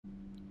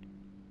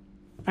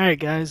Alright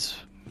guys,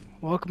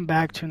 welcome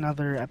back to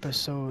another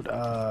episode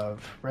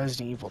of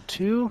Resident Evil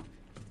 2.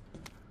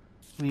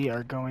 We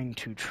are going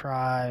to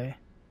try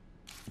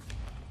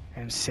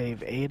and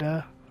save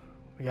Ada.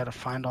 We gotta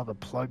find all the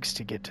plugs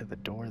to get to the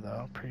door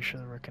though. Pretty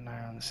sure the Rick and I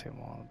are on the same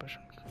wall.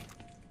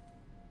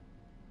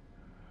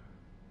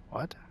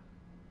 What?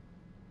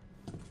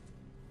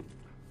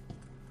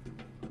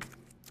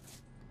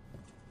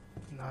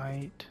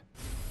 Night.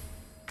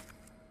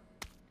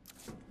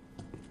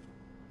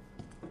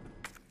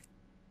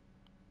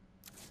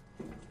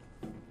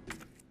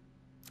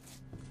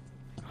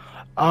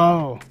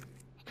 Oh,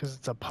 because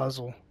it's a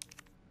puzzle.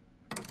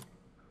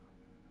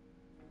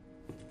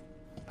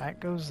 That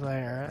goes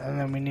there, and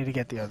then we need to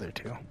get the other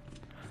two.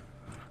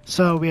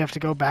 So we have to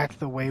go back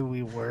the way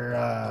we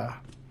were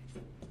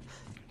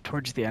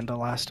towards the end of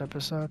last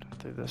episode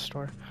through this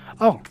door.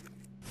 Oh!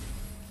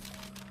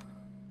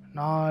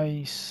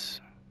 Nice.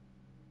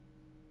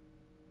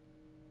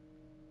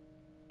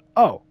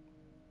 Oh!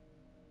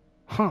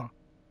 Huh.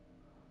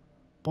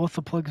 Both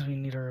the plugs we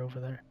need are over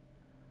there.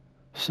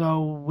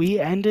 So we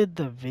ended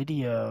the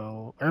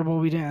video, or well,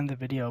 we didn't end the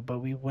video, but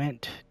we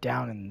went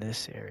down in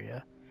this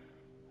area.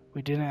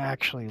 We didn't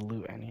actually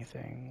loot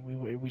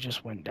anything. We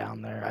just went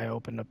down there. I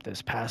opened up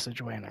this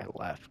passageway and I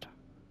left.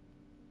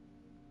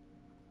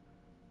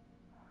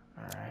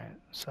 Alright,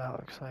 so that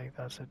looks like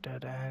that's a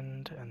dead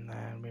end. And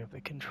then we have the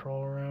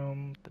control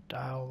room, the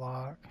dial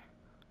lock,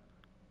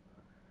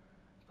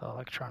 the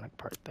electronic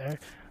part there.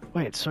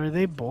 Wait, so are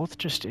they both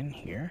just in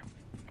here?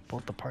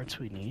 Both the parts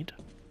we need?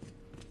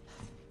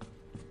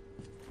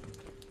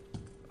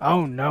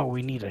 Oh no,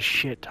 we need a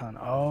shit ton.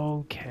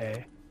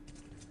 Okay.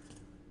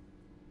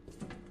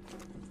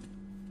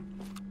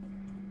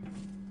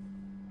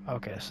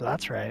 Okay, so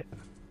that's right.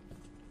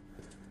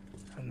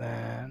 And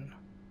then...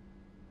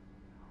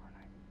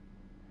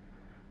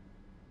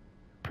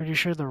 Pretty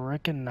sure the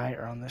Rook and Knight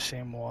are on the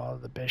same wall.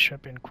 The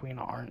Bishop and Queen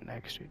aren't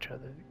next to each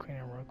other. The Queen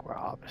and Rook were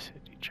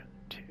opposite each other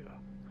too.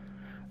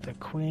 The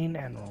Queen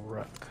and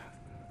Rook.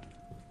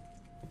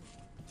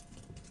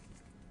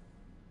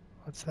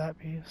 What's that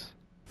piece?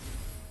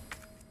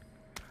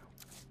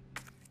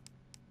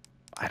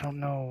 I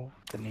don't know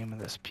the name of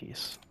this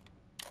piece.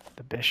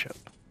 The Bishop.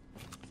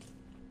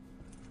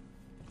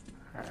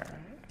 Alright.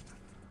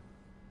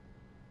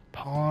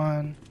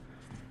 Pawn.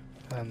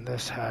 Then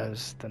this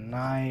has the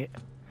Knight.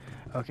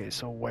 Okay,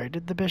 so where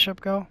did the Bishop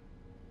go?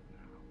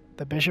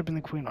 The Bishop and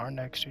the Queen are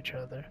next to each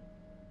other.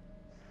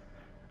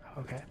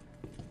 Okay.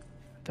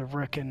 The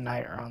Rook and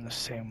Knight are on the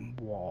same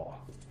wall.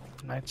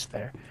 Knight's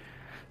there.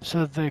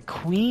 So the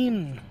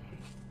Queen...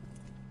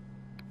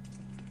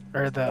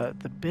 Or the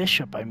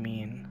Bishop, I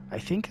mean. I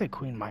think the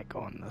Queen might go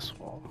on this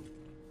wall.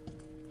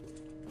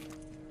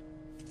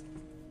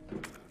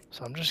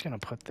 So I'm just going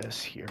to put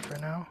this here for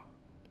now.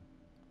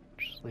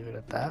 Just leave it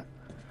at that.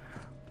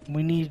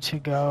 We need to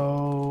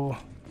go,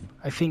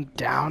 I think,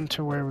 down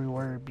to where we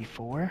were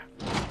before.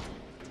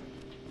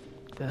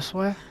 This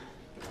way.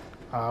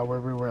 Where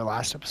we were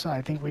last episode.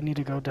 I think we need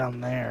to go down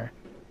there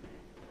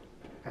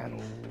and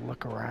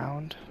look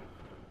around.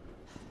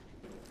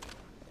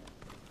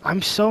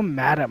 I'm so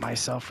mad at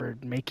myself for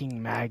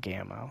making mag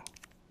ammo.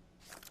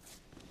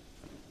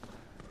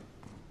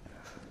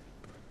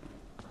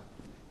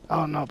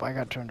 Oh, nope, I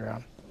got turned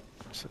around.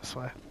 It's this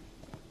way.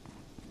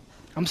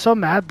 I'm so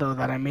mad, though,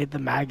 that I made the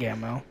mag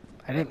ammo.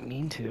 I didn't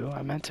mean to.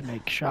 I meant to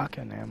make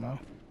shotgun ammo.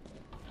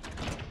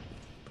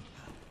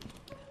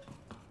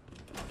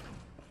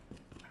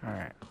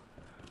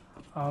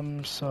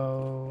 Alright.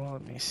 So,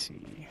 let me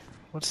see.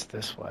 What's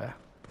this way?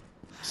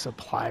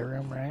 Supply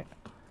room, right?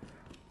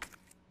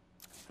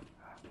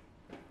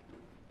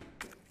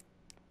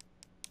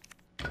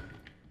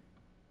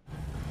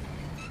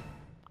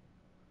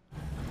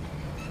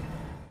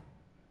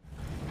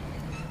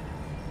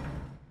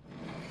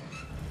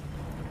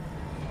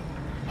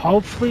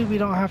 Hopefully we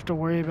don't have to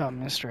worry about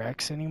Mr.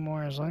 X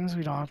anymore. As long as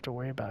we don't have to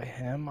worry about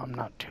him, I'm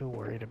not too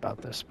worried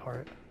about this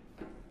part.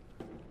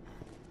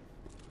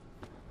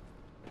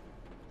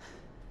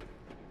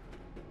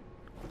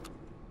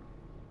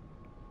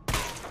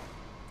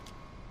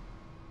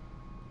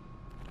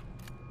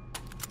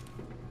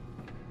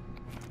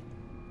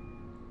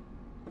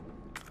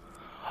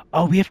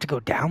 Oh, we have to go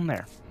down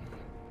there.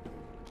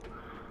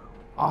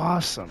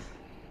 Awesome.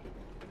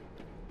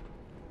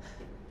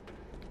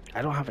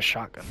 I don't have a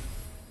shotgun.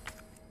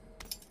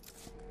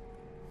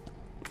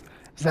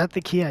 Is that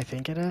the key I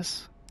think it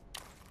is?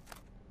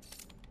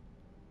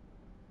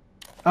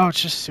 Oh,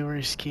 it's just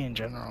Sewer's key in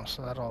general,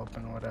 so that'll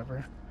open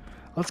whatever.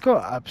 Let's go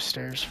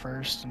upstairs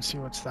first and see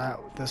what's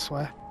this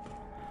way.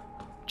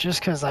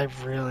 Just because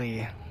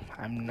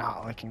I'm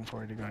not looking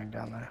forward to going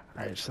down there.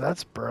 Alright, so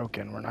that's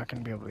broken. We're not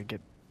going to be able to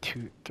get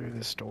through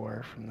this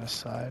door from this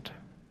side.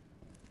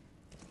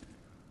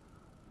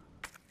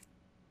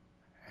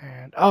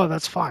 And, oh,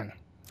 that's fine.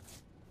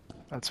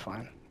 That's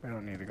fine. We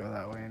don't need to go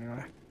that way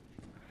anyway.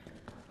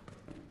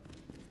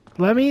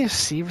 Let me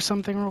see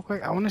something real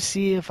quick. I want to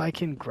see if I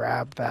can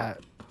grab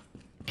that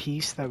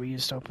piece that we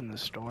used to open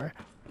this door.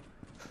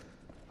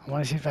 I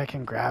want to see if I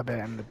can grab it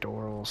and the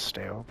door will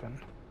stay open.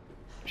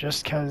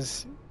 Just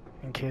because,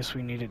 in case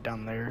we need it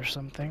down there or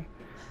something.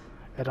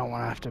 I don't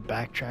want to have to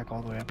backtrack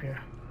all the way up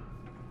here.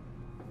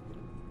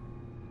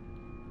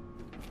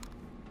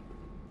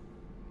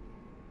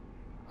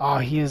 Oh,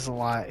 he is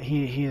alive.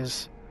 He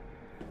is...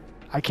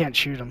 I can't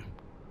shoot him.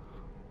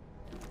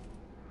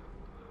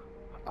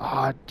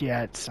 Ah,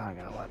 yeah, it's not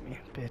gonna let me,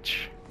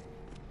 bitch.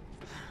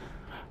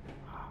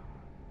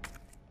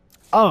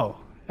 Oh,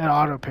 it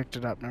auto picked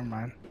it up. Never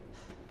mind.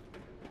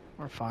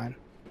 We're fine.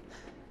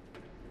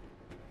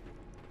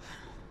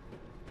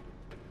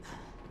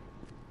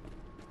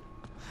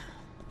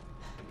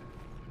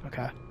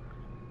 Okay.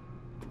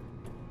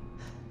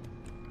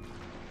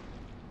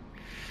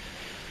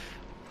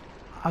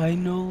 I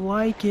no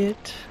like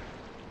it.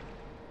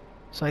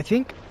 So I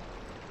think...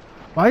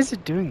 Why is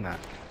it doing that?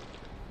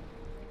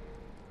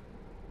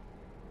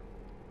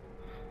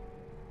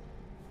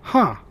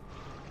 Huh.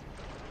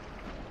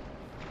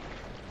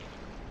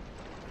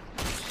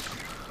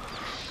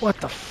 What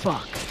the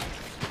fuck?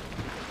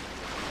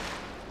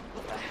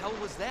 What the hell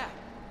was that?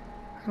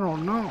 I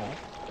don't know.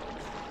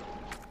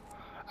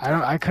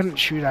 I couldn't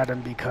shoot at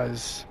him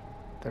because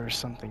there was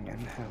something in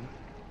him.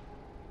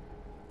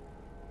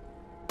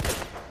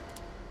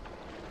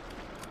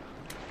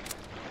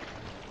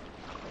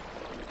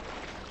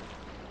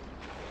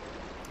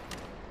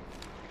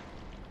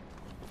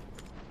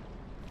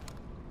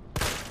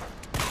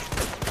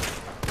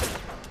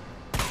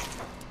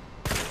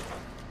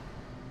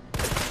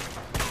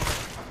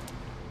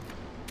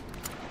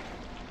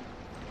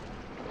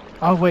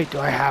 Oh wait, do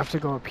I have to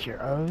go up here?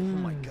 Oh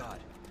my god.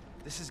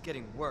 This is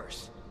getting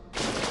worse.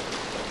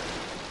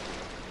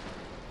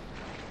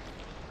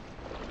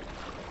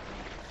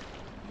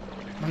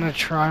 I'm gonna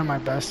try my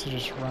best to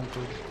just run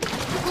through.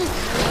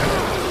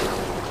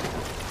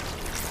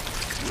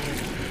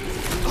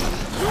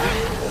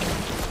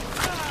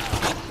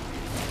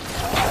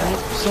 Well,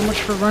 so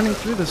much for running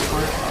through this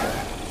part.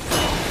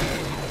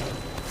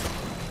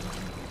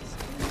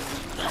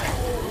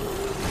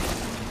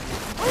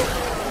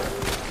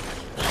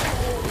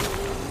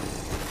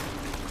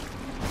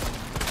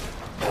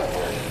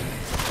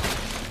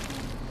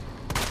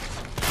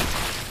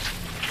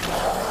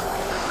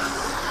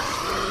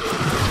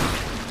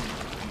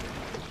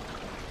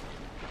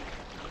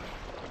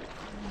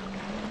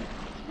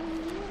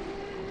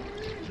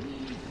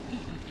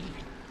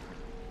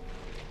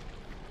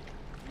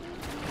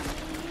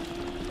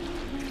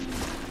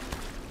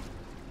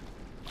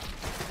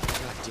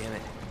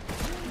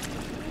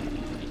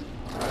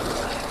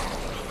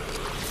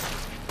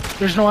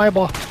 There's no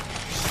eyeball.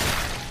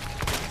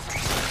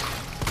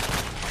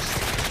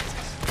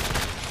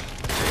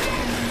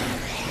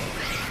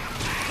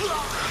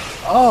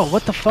 Oh,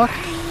 what the fuck?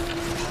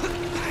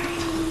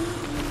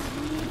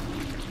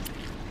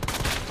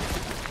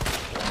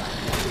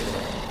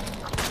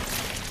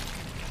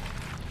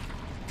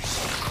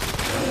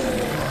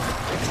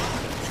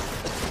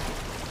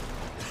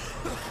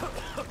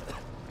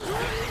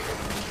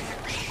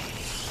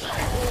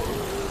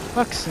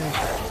 Fuck's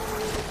sake.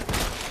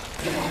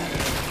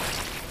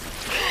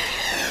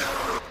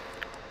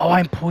 Oh,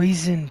 I'm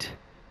poisoned.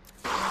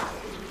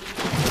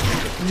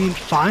 I mean,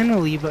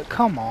 finally, but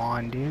come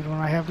on, dude, when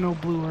I have no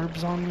blue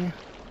herbs on me.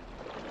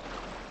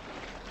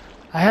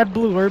 I had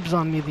blue herbs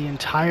on me the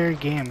entire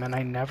game, and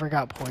I never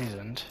got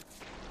poisoned.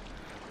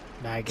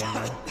 Mag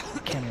ammo. I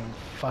can't even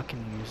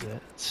fucking use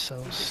it. It's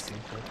so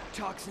stupid.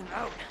 Toxin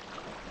out.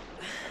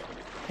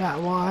 Yeah,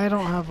 well, I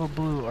don't have a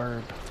blue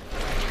herb.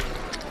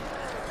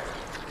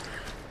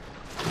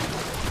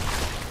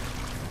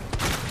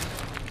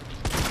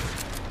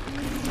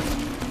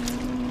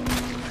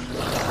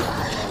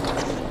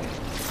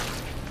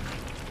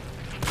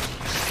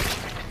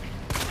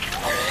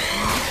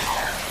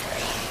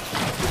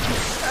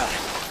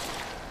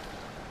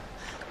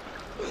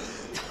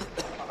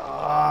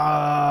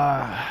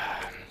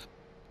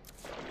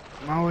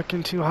 Not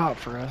looking too hot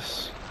for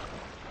us.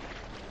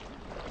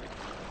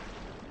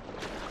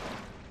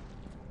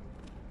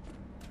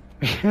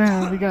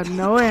 Yeah, we got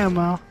no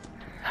ammo.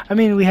 I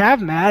mean, we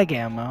have mag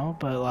ammo,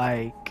 but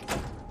like,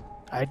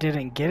 I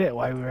didn't get it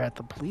while we were at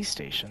the police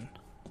station.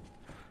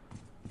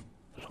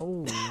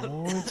 So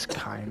it's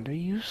kinda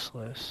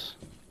useless.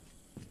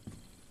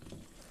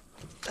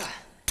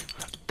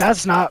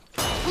 That's not...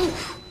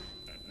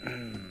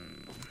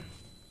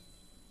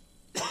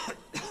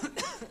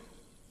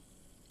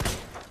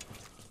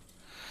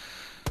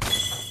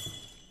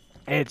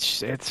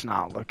 It's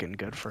not looking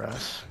good for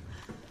us.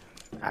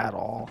 At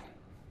all.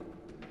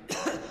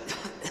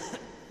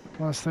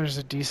 Unless there's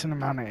a decent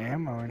amount of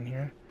ammo in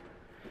here.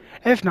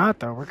 If not,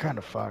 though, we're kind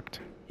of fucked.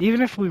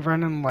 Even if we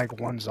run in like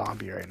one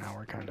zombie right now,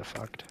 we're kind of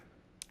fucked.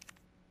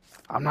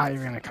 I'm not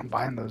even going to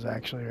combine those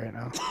actually right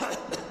now.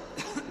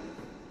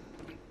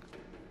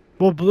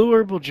 Well, blue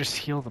herb will just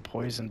heal the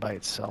poison by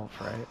itself,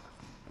 right?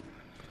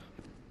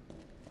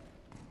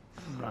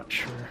 I'm not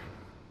sure.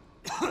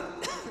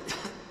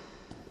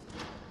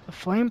 The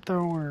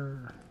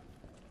flamethrower.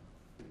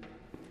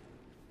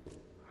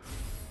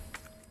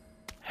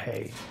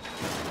 Hey.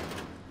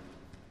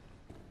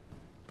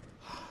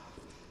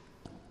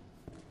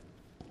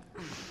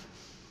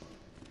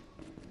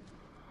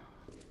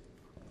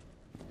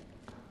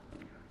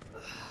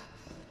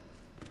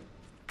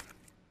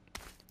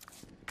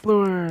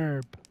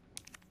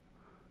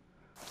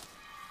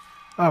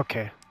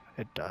 Okay,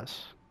 it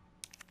does.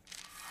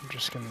 I'm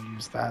just gonna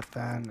use that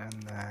then,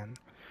 and then...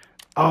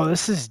 Oh,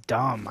 this is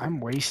dumb. I'm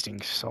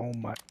wasting so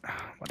much...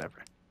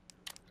 Whatever.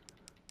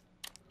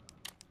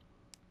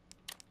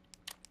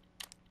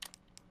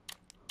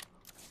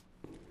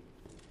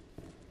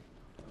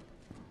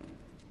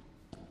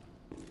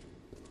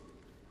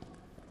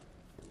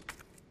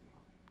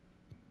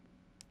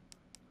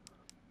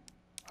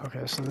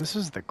 Okay, so this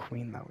is the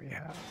queen that we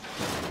have.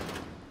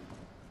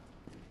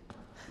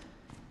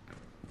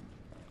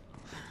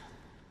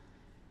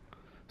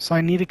 So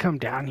I need to come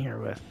down here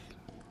with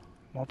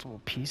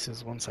multiple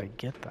pieces once I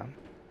get them.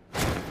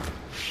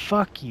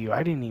 Fuck you,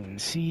 I didn't even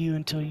see you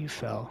until you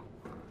fell.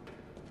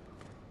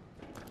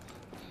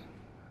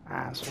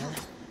 Asshole.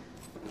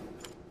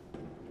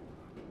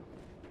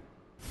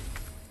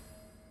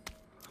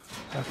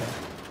 Okay.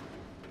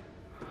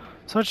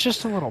 So it's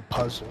just a little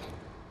puzzle.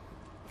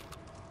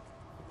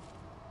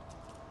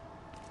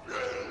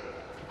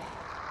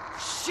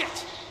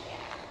 Shit!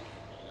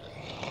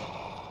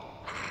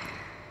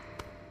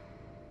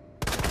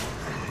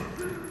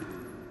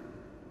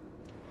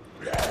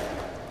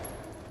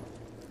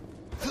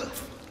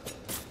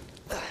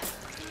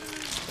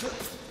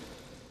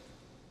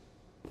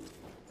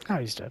 Oh,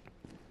 he's dead.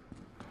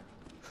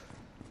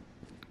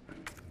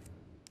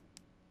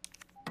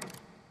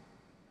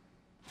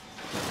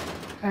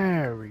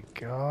 There we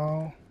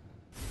go.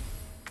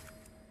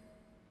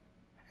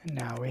 And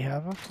now we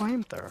have a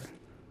flamethrower.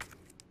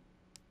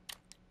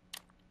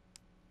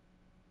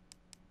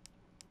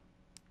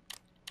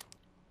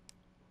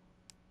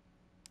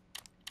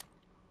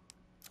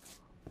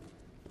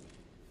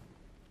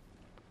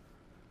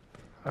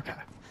 Okay,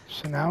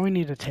 so now we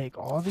need to take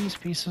all these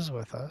pieces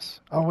with us.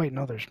 Oh wait,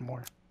 no, there's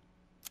more.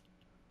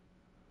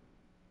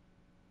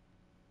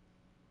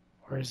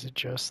 Or is it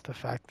just the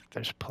fact that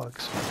there's plug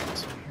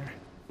sockets in here?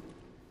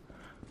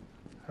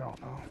 I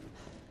don't know.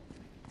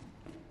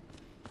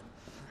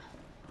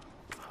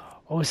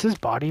 Oh, is his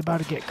body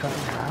about to get cut in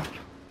half?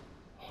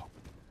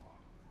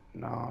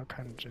 No, it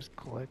kind of just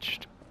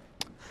glitched.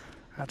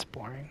 That's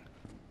boring.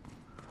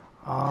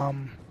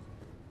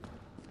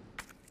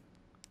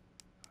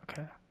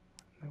 Okay.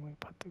 Then we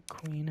put the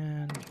queen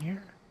in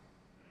here.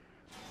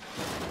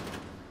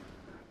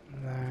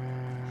 And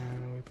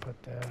then we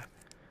put the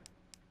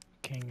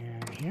king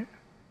in here.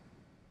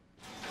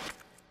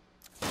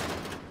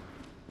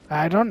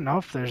 I don't know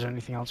if there's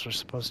anything else we're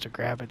supposed to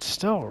grab. It's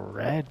still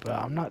red, but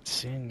I'm not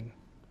seeing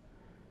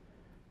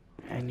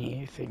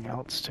anything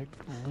else to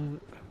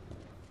loot.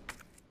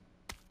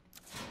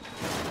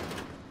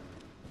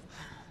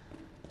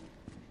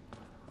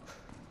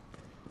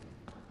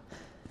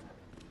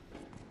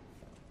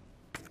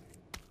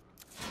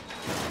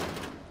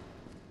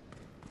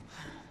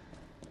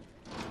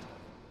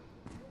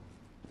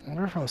 I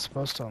wonder if I was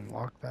supposed to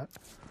unlock that.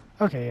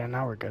 Okay, yeah,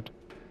 now we're good.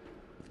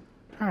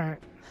 Alright.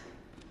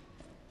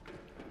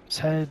 Let's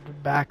head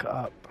back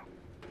up.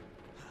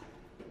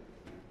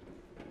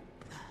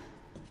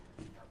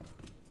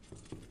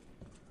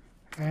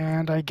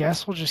 And I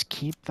guess we'll just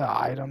keep the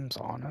items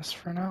on us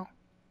for now.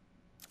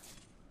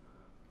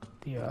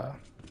 The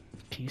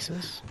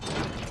pieces.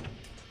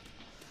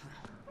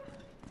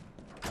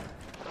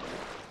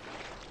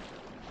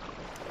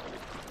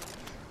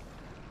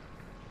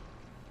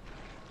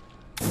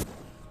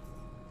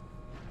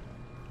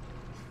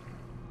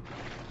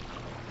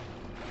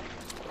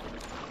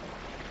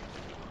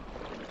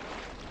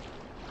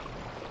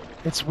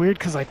 It's weird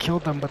because I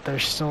killed them, but they're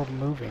still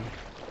moving.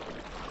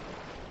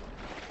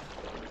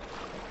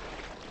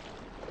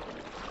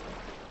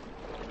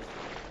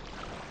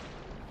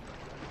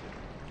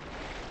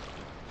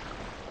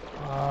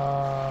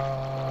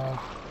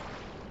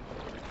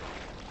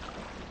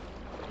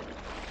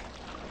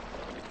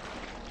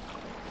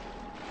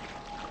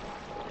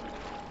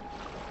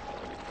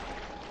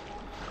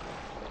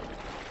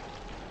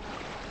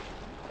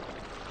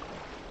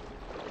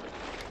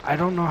 I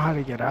don't know how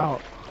to get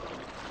out.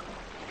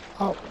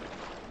 Oh.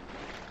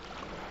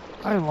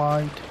 I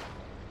lied.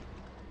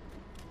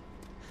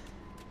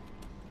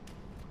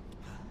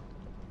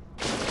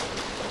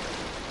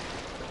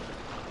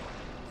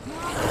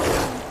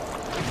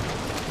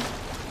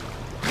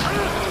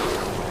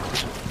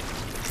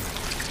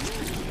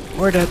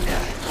 We're dead.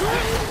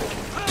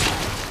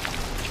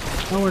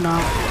 No, we're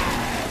not.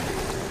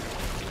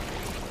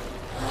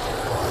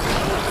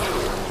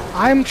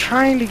 I'm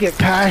trying to get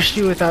past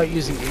you without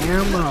using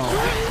ammo.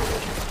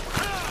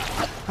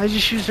 I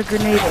just used a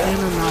grenade and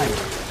a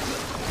knife.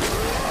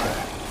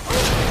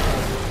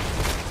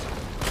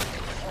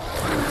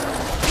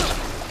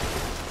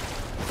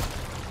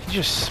 He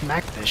just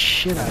smacked the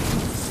shit out of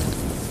me.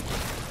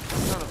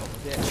 Son of a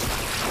bitch.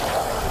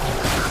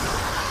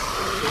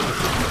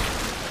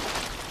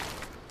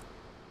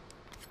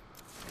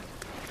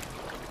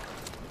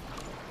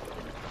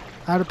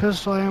 Out of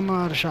pistol ammo,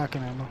 out of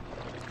shotgun ammo.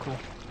 Cool.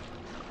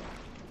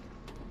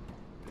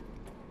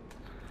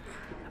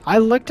 I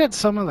looked at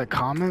some of the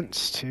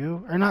comments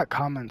too, or not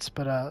comments,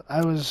 but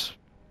I was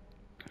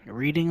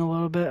reading a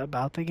little bit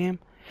about the game,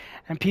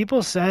 And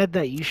people said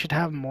that you should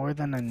have more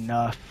than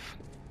enough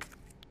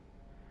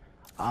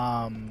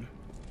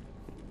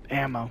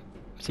ammo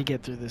to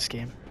get through this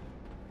game.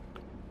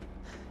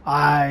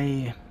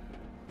 I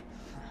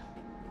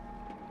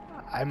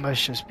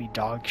must just be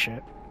dog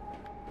shit.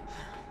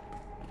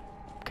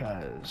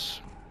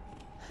 Cause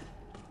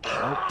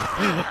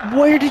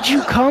where did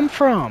you come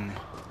from?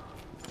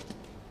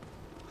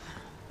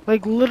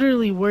 Like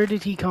literally, where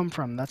did he come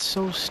from? That's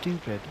so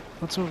stupid.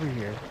 What's over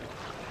here?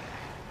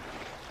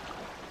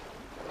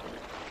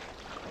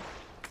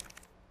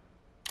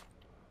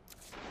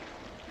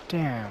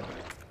 Damn.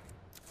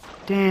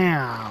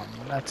 Damn,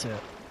 that's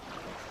it.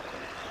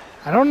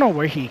 I don't know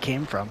where he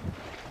came from,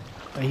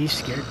 but he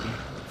scared me.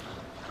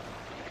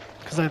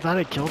 Because I thought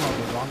I killed all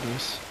the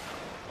zombies.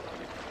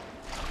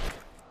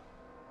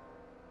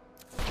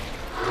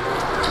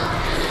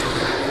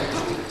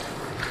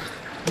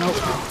 Nope.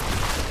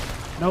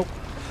 Nope.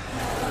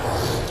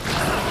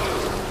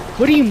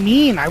 What do you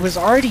mean? I was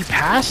already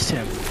past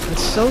him.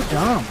 That's so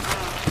dumb.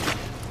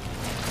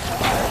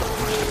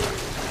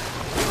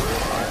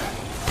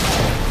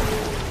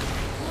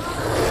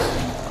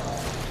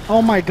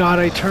 Oh my god,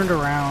 I turned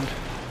around.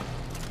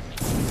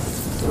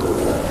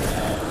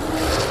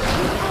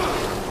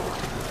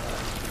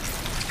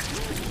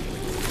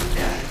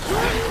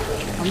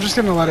 I'm just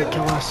gonna let it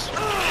kill us.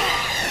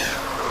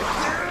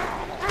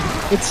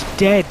 It's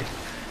dead.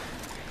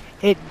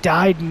 It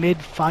died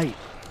mid-fight.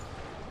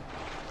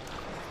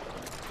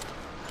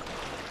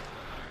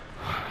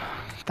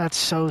 That's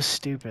so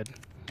stupid.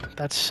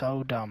 That's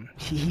so dumb.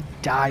 He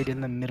died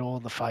in the middle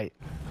of the fight.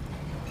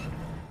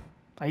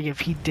 Like,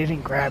 if he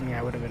didn't grab me,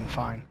 I would have been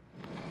fine.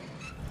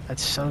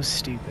 That's so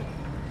stupid.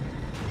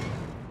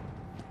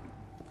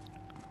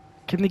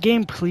 Can the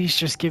game please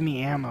just give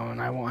me ammo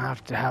and I won't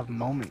have to have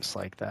moments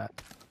like that?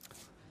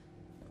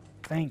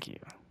 Thank you.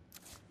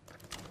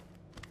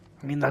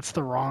 I mean, that's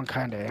the wrong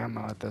kind of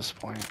ammo at this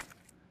point.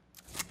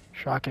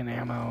 Shotgun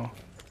ammo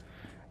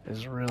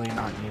is really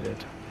not needed.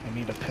 I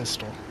need a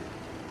pistol.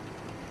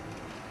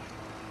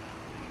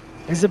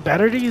 Is it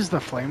better to use the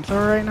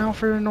flamethrower right now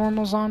for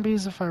normal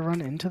zombies if I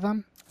run into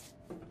them?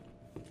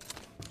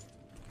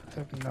 I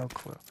have no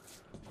clue.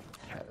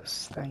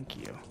 Yes, thank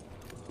you.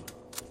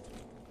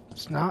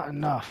 It's not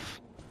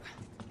enough.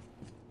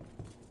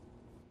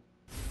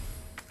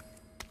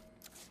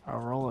 A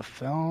roll of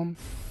film.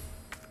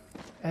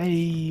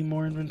 Hey,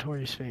 more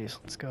inventory space.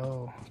 Let's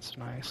go. That's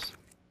nice.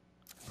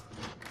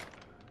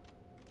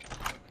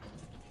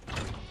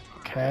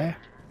 Okay.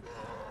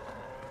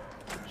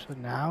 So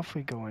now if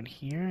we go in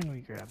here and we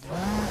grab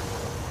that.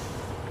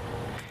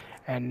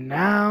 And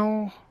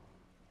now...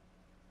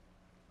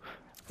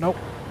 Nope.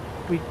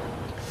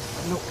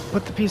 Nope.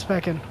 Put the piece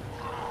back in.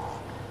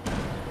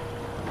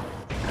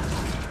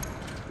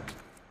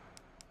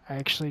 I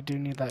actually do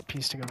need that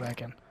piece to go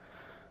back in.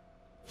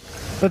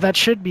 But that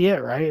should be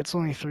it, right? It's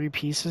only 3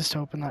 pieces to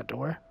open that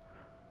door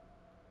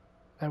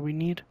that we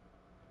need.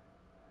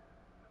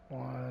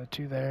 1,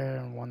 2 there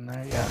and 1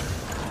 there. Yeah.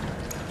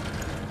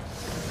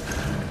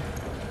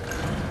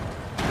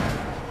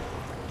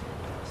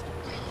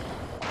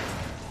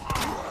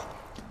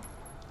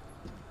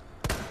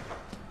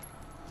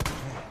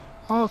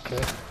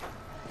 Okay.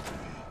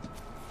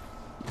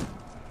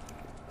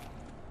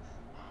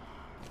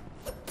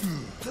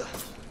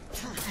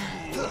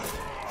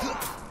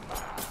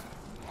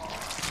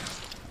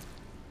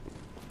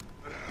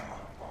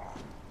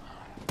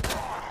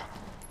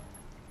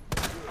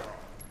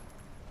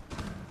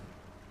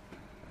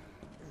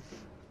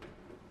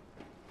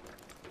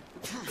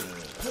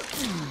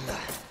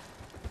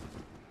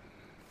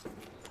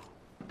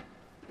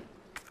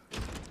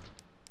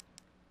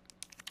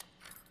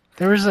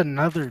 There was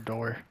another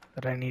door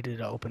that I needed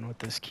to open with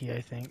this key,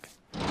 I think.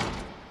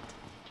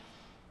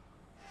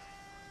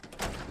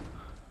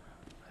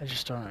 I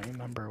just don't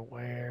remember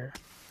where.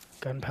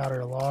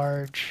 Gunpowder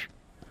large.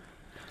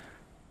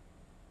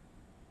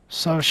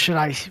 So should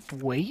I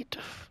wait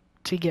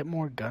to get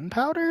more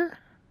gunpowder?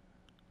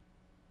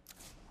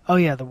 Oh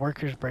yeah, the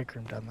workers' break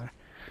room down there.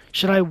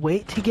 Should I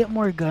wait to get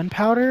more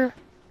gunpowder?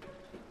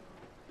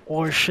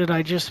 Or should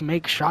I just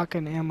make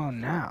shotgun ammo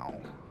now?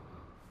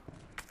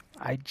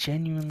 I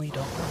genuinely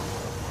don't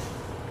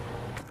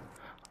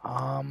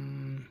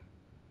know.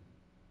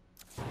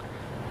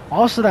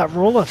 Also, that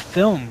roll of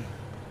film.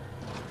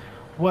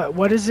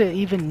 What is it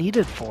even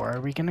needed for?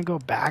 Are we gonna go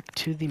back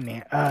to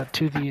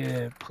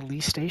the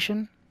police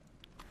station?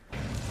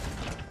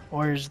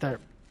 Or is there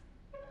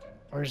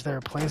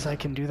a place I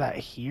can do that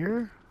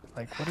here?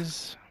 Like, what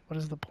is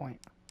the point?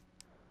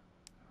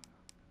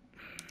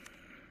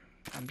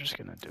 I'm just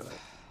gonna do it.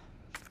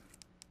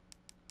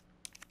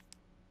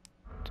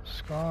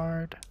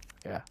 Discard.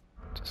 Yeah,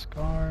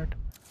 discard.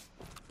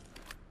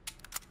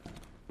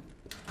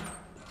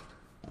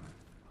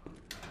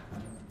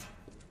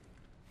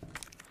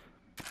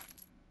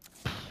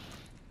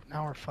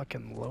 Now we're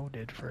fucking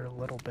loaded for a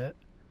little bit.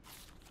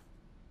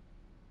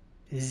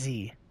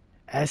 Z.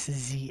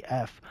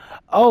 SZF.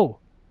 Oh!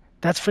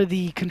 That's for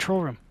the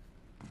control room.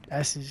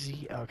 SZ.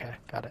 Okay,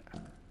 got it.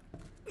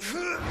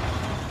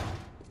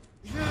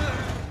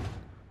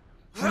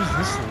 Where does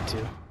this lead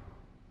to?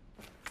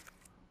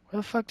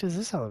 Where the fuck does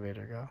this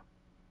elevator go?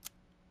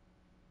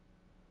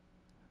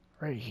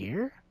 Right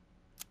here?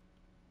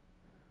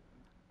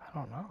 I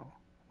don't know.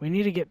 We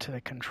need to get to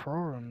the control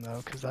room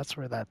though, because that's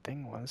where that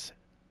thing was.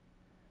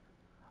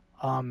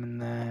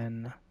 And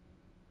then...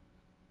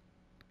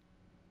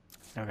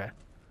 Okay.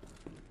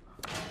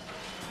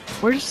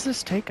 Where does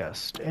this take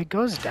us? It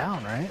goes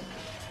down, right?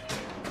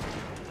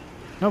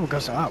 No, it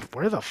goes up.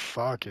 Where the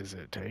fuck is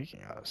it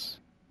taking us?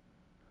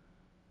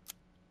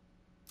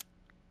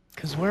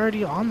 Because we're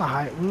already on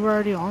the we were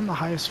already on the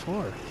highest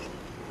floor.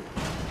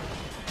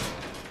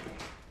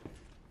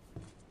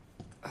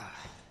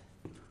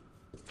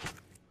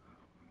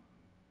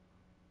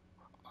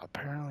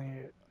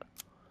 Apparently...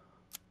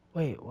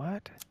 Wait,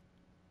 what?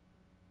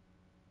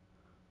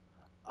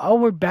 Oh,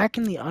 we're back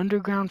in the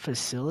underground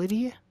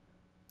facility?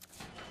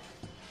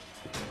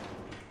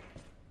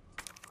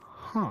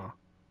 Huh.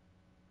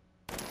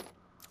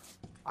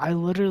 I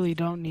literally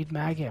don't need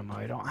mag ammo.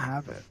 I don't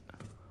have it.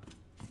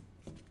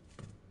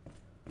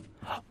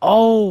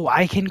 Oh,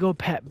 I can go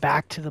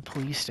back to the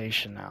police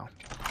station now.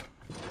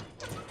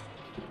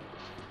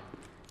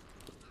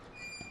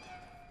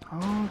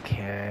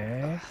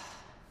 Okay.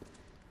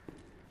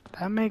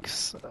 That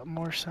makes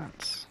more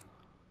sense.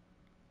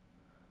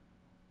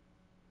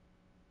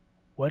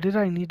 What did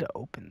I need to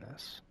open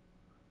this?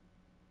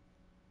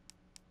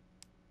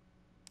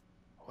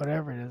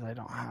 Whatever it is, I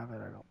don't have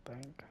it, I don't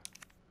think.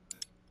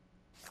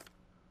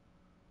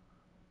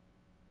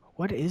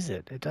 What is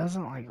it? It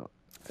doesn't like...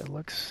 It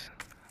looks...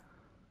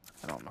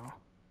 I don't know.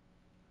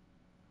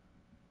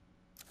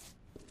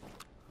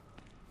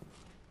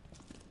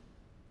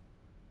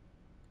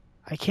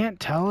 I can't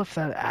tell if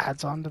that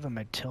adds on to the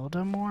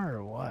Matilda more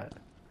or what.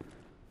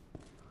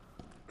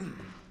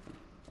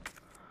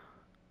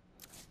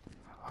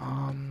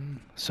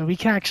 So we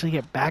can actually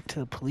get back to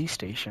the police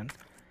station.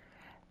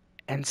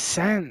 And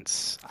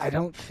since I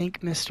don't think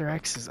Mr.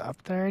 X is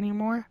up there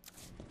anymore,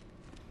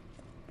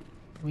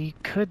 we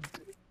could...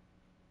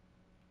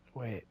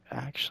 Wait,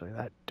 actually,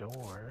 that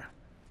door...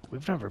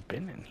 We've never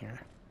been in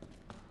here.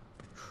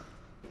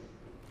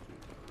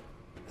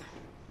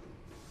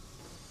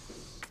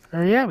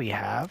 Or yeah, we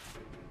have.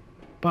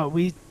 But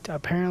we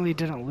apparently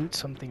didn't loot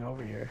something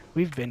over here.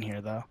 We've been here,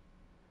 though.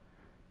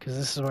 Because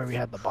this is where we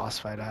had the boss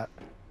fight at.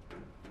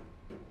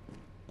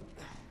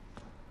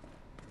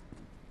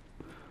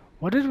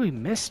 What did we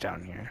miss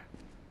down here?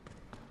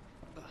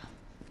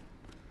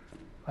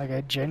 Like, I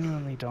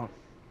genuinely don't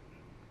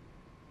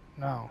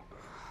know.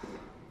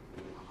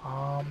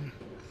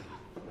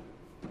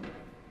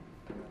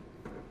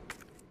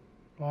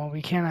 Well,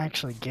 we can't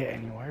actually get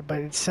anywhere, but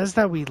it says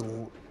that we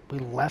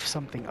left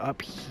something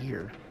up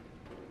here.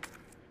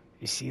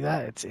 You see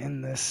that? It's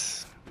in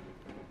this...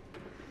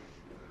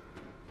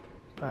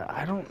 But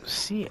I don't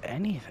see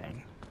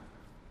anything.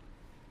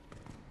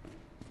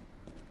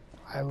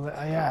 I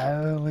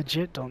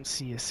legit don't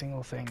see a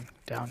single thing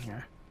down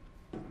here.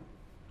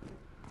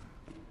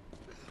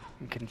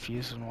 I'm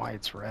confused on why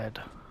it's red.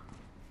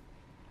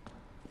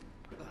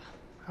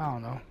 I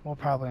don't know. We'll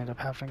probably end up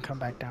having to come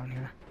back down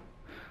here.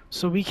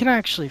 So we can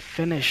actually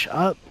finish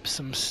up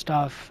some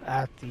stuff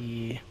at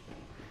the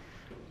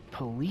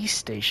police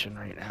station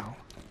right now.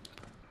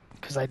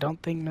 Because I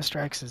don't think Mr.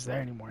 X is there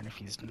anymore. And if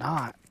he's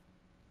not,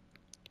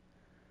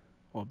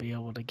 we'll be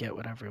able to get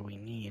whatever we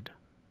need.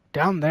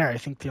 Down there, I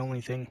think the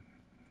only thing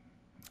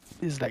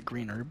is that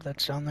green herb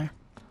that's down there.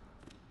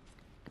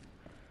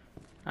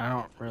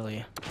 I'm not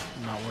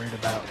worried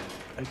about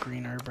a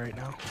green herb right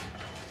now.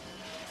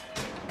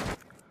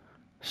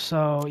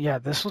 So yeah,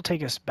 this will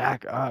take us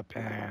back up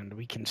and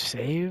we can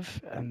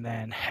save and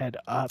then head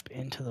up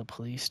into the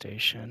police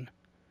station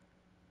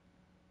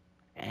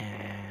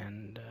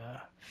and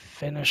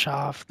finish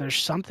off. There's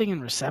something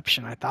in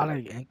reception. I thought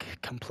I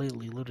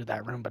completely looted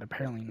that room, but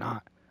apparently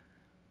not.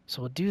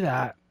 So we'll do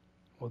that.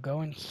 We'll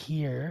go in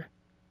here.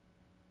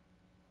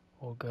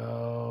 We'll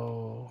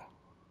go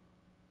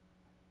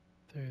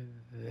through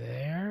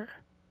there.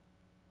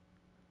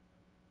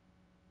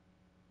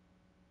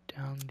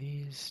 Down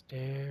these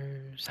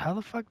stairs. How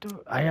the fuck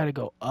do I gotta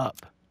go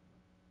up?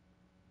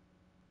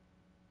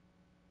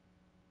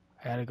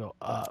 I gotta go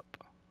up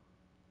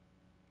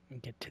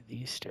and get to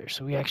these stairs.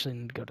 So we actually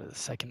need to go to the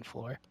second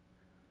floor.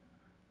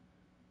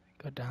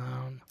 Go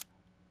down.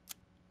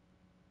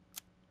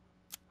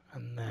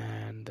 And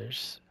then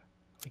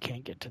we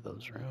can't get to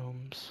those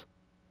rooms.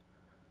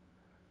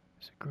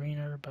 There's a green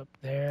herb up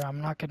there.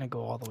 I'm not gonna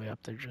go all the way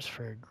up there just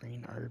for a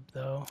green herb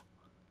though.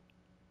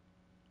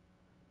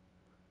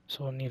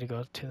 So we'll need to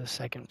go to the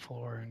second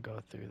floor and go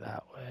through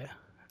that way.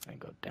 And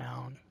go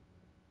down.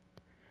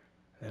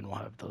 And then we'll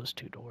have those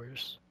two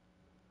doors.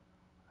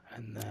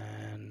 And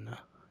then...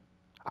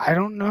 I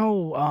don't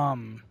know,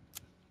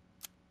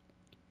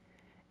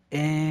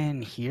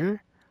 in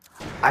here,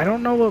 I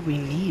don't know what we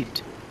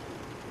need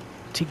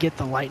to get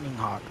the lightning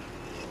hawk.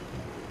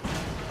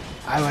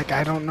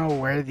 I don't know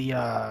where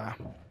the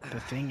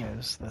thing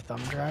is, the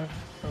thumb drive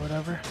or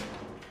whatever.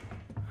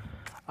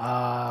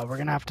 We're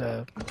gonna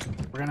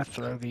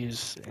throw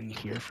these in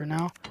here for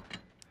now,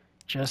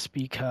 just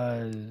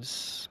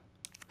because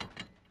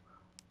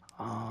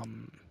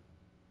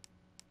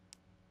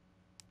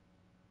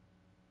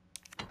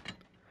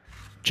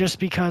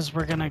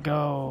we're gonna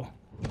go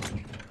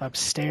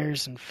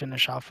upstairs and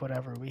finish off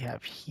whatever we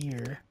have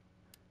here.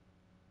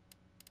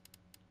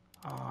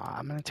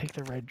 I'm gonna take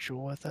the red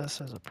jewel with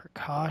us as a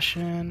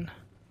precaution.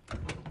 I'm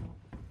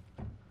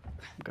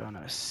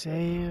gonna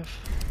save.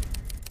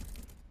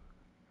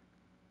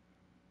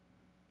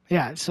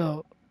 Yeah,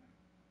 so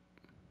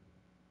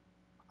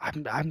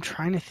I'm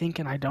trying to think,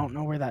 and I don't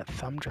know where that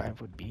thumb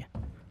drive would be.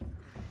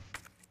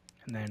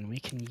 And then we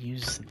can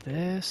use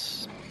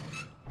this.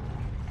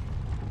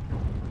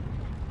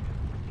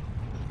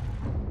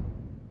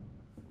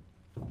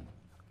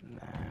 And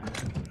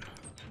then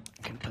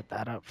we can put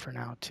that up for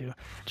now too,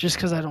 just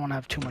because I don't want to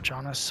have too much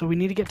on us. So we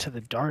need to get to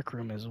the dark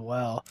room as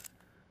well,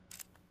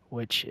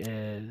 which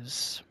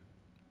is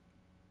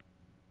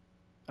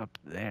up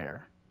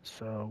there.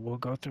 So we'll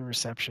go through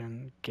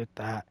reception, get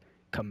that,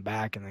 come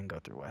back, and then go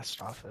through West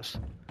office.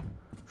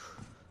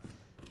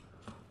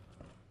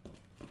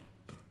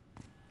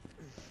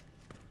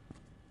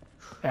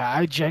 Yeah,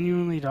 I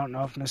genuinely don't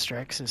know if Mr.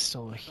 X is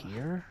still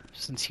here,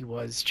 since he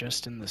was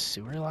just in the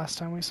sewer last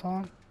time we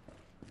saw him.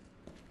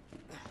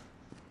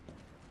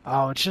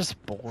 Oh, it's just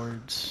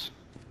boards.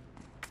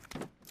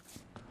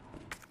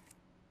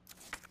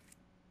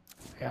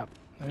 Yep,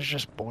 there's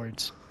just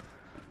boards.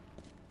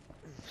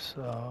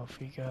 So if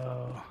we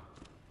go...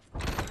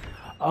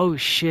 Oh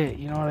shit,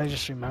 you know what I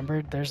just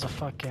remembered? There's a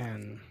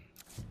fucking...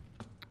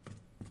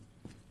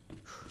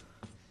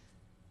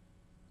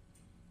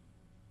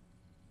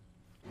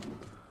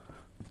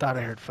 Thought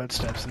I heard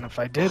footsteps, and if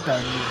I did,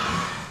 that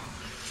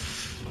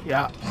would...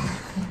 Yeah.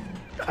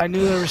 I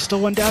knew there was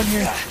still one down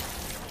here.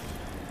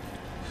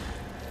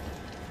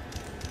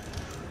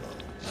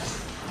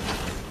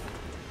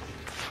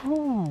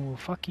 Ooh,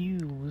 fuck you,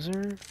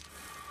 loser.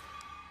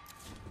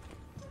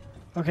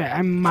 Okay,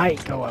 I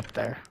might go up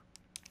there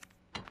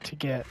to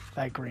get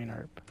that green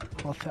herb.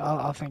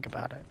 I'll think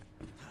about it.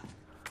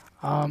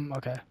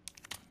 Okay.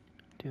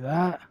 Do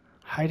that.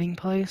 Hiding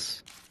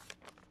place.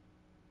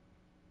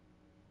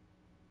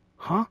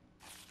 Huh?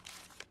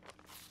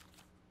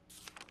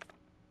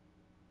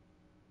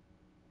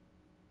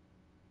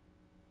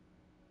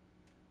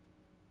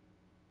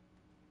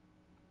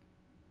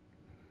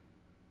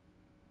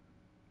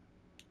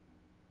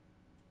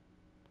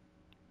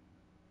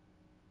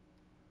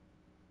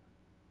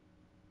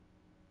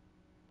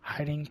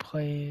 Hiding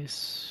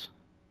place.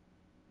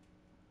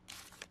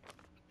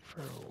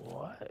 For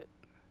what?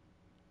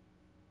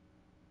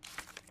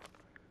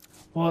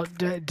 Well,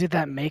 did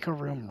that make a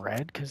room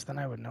red? Because then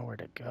I would know where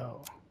to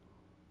go.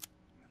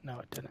 No,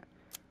 it didn't.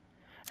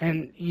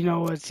 And you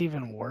know what's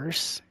even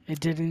worse? It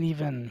didn't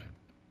even...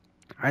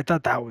 I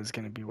thought that was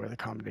going to be where the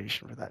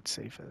combination for that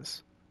safe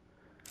is.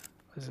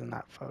 Was in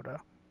that photo.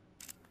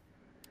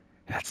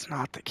 That's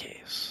not the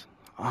case.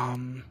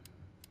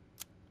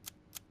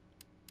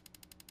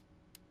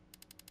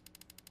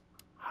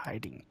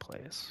 Hiding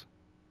place.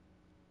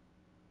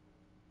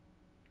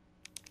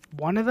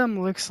 One of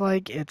them looks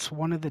like it's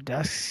one of the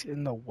desks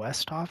in the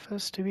West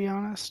office, to be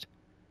honest.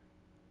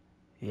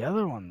 The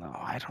other one, though,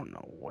 I don't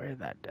know where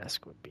that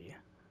desk would be.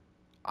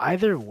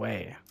 Either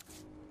way,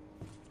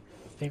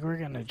 I think we're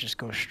gonna just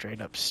go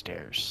straight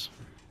upstairs.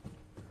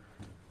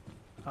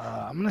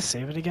 I'm gonna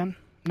save it again.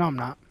 No, I'm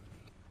not.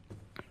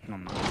 No,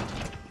 I'm not.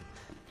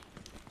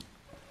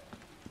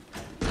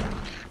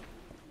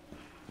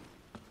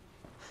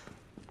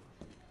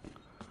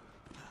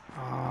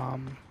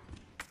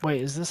 Wait,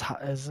 is this...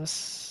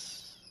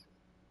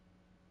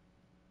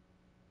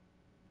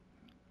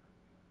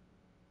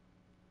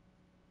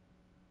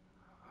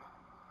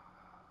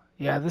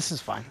 Yeah, this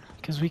is fine,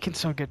 because we can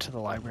still get to the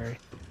library.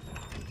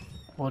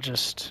 We'll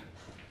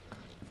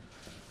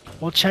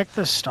check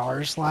the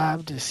STARS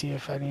lab to see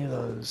if any of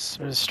those,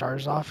 or the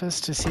STARS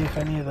office, to see if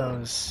any of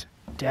those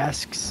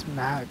desks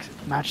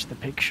match the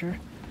picture.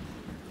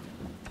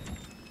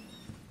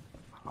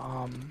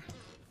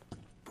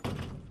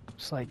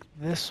 It's like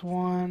this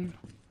one.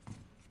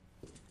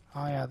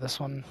 Oh yeah, this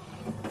one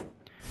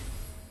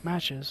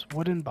matches.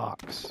 Wooden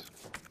box.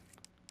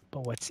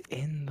 But what's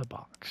in the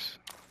box?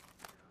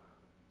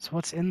 It's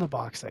what's in the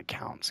box that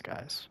counts,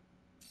 guys.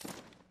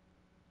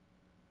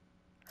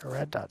 A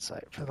red dot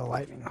sight for the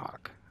Lightning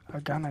Hawk.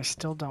 A gun I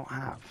still don't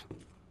have.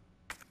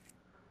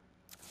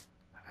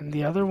 And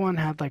the other one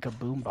had like a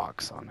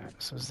boombox on it.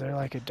 So is there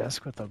like a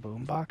desk with a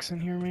boombox in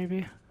here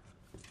maybe?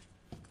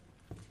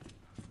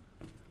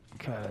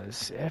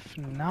 Because if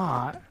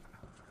not,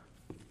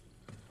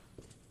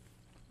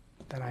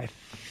 then I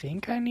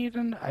think I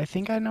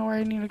know where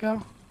I need to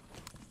go.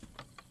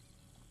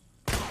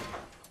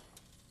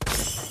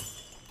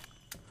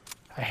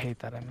 I hate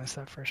that I missed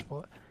that first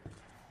bullet.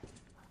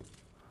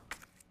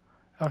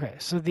 Okay,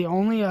 so the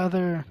only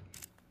other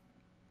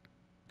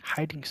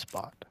hiding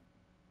spot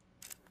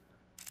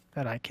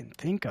that I can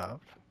think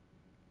of...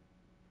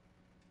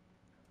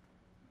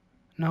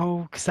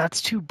 No, because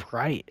that's too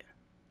bright.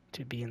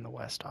 to be in the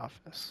west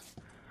office.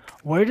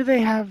 Where do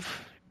they have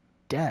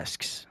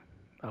desks?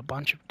 A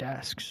bunch of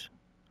desks.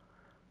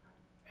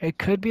 It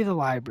could be the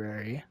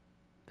library.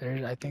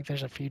 I think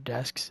there's a few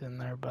desks in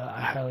there, but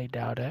I highly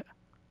doubt it.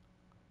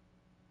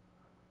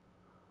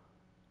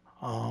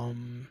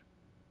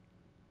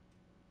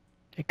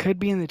 It could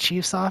be in the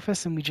chief's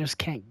office and we just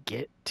can't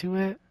get to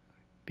it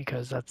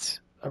because that's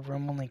a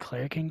room only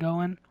Claire can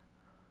go in.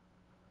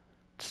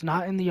 It's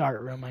not in the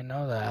art room, I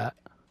know that.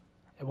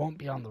 It won't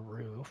be on the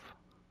roof.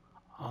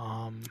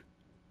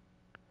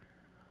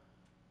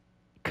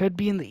 Could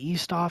be in the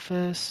east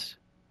office.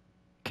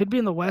 Could be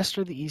in the west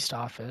or the east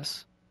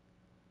office.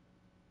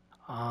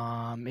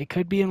 It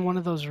could be in one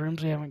of those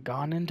rooms we haven't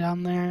gone in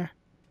down there.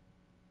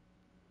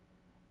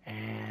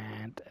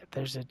 And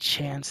there's a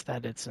chance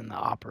that it's in the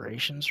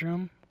operations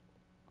room.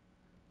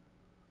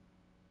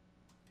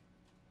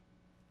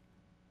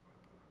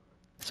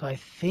 So I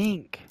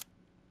think,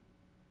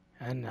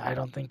 and I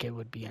don't think it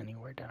would be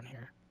anywhere down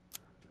here.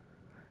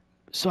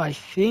 So I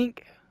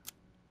think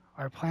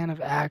our plan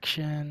of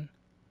action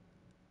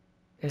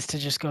is to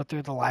just go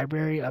through the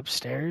library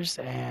upstairs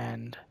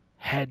and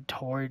head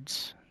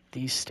towards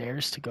these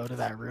stairs to go to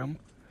that room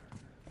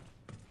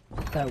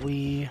that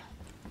we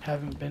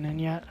haven't been in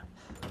yet.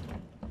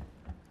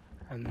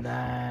 And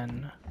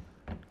then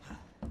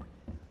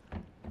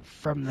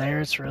from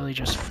there, it's really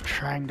just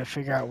trying to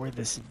figure out where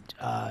this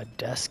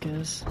desk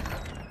is.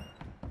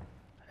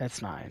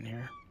 It's not in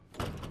here.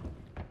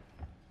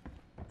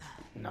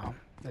 No,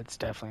 it's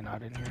definitely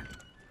not in here.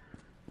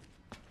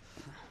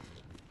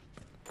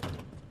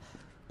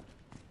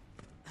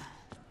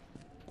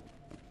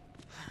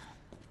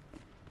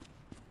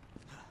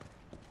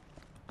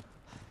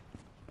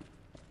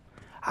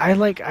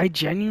 I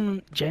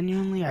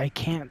genuinely, I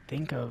can't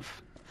think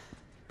of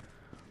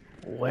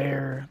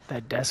where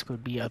that desk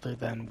would be other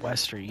than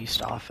west or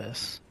east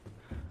office.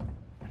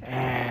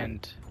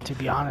 And to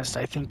be honest,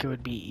 I think it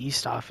would be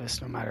east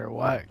office no matter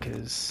what,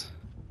 because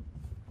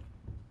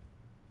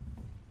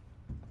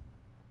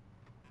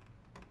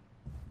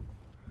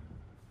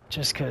I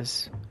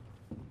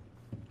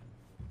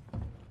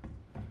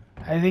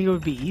think it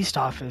would be east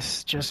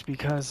office just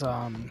because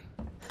the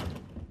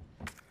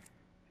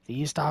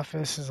east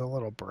office is a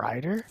little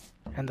brighter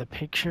and the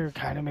picture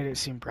kind of made it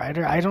seem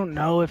brighter. I don't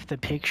know if the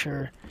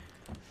picture,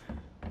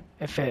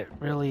 if it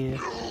really,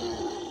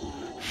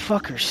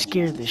 fucker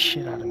scared the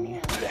shit out of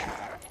me.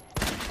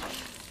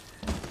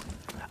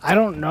 I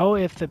don't know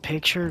if the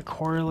picture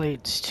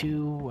correlates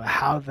to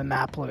how the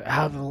map look,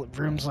 how the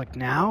rooms look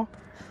now,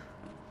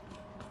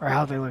 or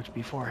how they looked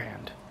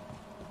beforehand.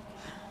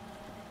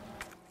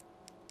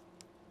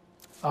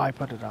 Oh, I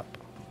put it up.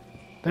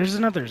 There's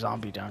another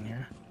zombie down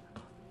here.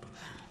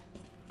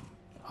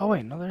 Oh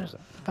wait, no there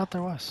isn't. I thought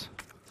there was.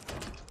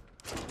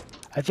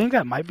 I think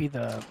that might be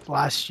the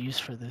last use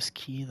for this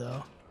key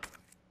though.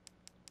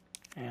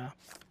 Yeah.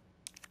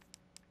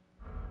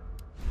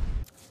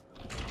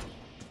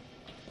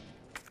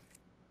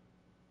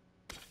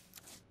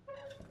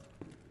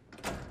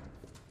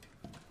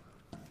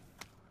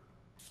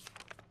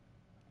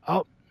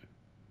 Oh.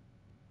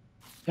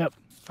 Yep.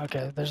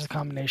 Okay, there's a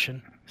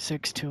combination.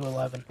 6, 2,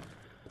 11.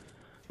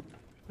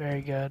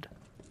 Very good.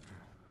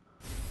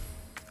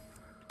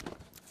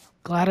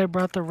 Glad I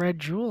brought the red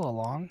jewel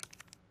along.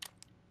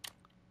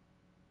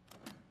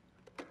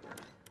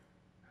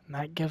 And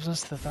that gives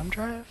us the thumb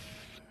drive.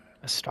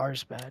 A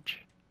stars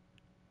badge.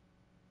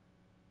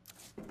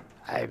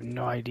 I have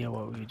no idea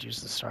what we would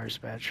use the stars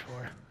badge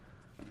for.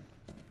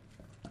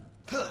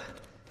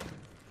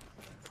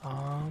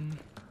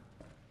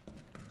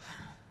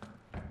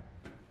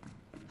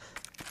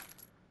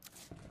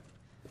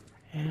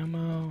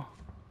 Ammo.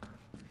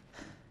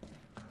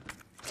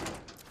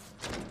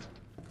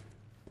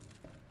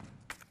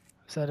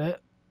 Is that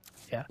it?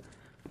 Yeah.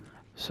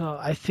 So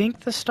I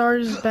think the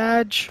stars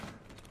badge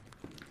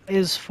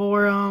is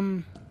for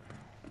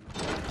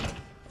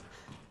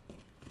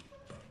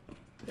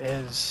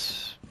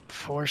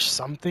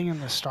something in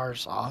the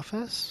stars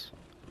office.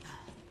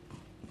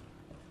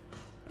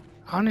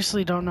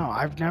 Honestly, don't know.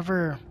 I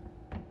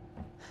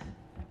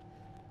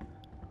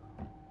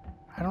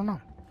don't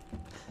know.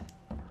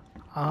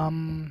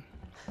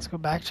 Let's go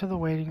back to the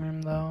waiting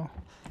room though.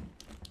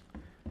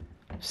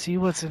 See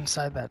what's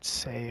inside that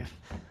safe,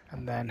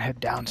 and then head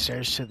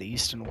downstairs to the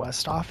east and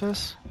west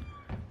office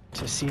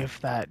to see if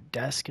that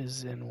desk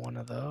is in one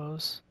of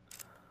those.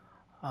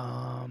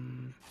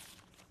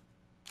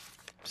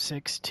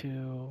 6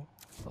 to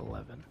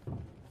 11.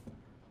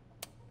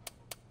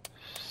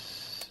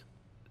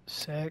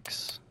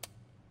 6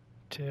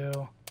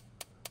 to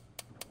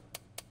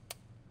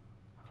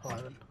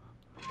 11.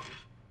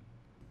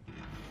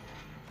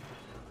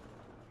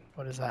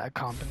 What is that? A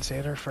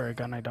compensator for a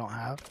gun I don't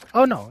have?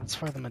 Oh no, it's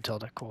for the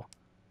Matilda. Cool.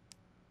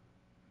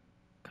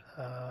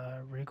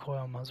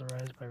 Recoil muzzle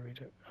rise by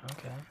redo.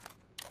 Okay.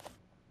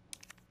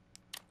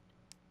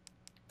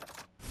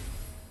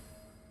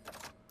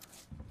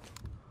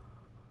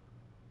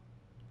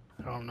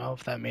 I don't know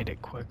if that made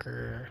it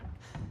quicker,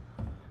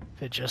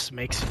 if it just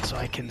makes it so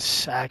I can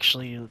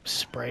actually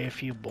spray a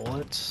few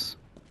bullets.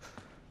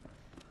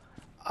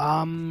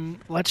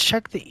 Let's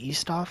check the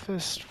east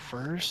office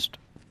first.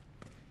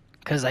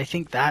 Because I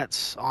think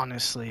that's,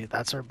 honestly,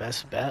 that's our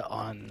best bet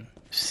on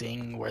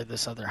seeing where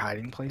this other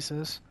hiding place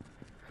is.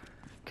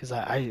 Because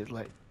I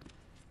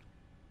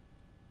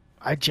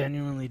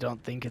genuinely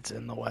don't think it's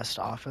in the west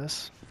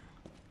office.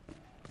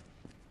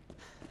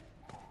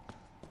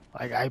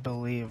 Like, I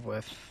believe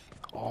with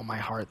all my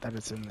heart that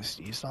it's in this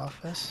east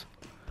office.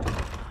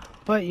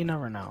 But you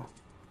never know.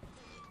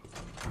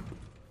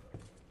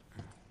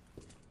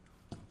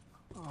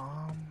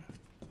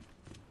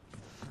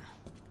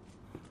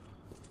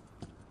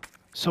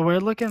 So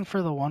we're looking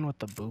for the one with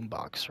the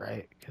boombox,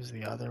 right? Because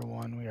the other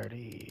one we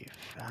already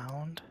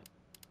found.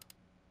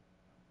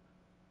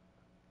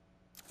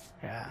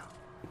 Yeah.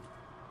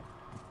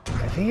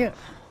 I think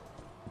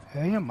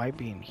it might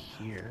be in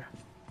here.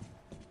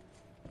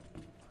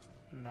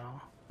 No.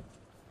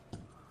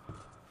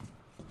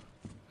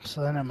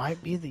 So then it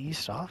might be the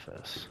east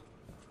office.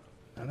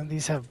 None of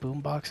these have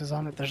boomboxes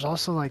on it. There's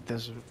also like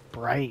this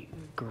bright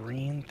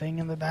green thing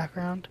in the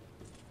background.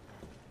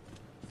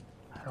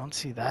 I don't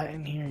see that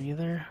in here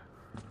either.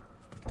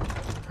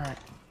 Alright.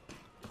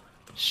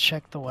 Let's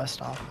check the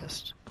west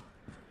office.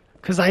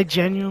 Because I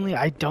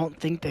don't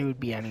think they would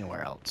be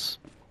anywhere else.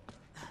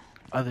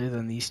 Other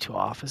than these two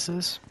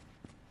offices.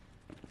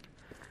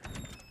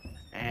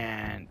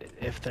 And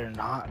if they're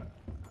not,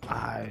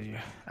 I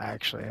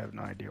actually have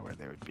no idea where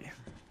they would be.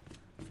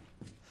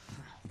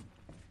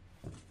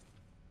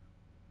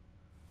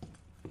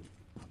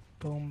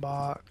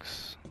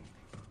 Boombox.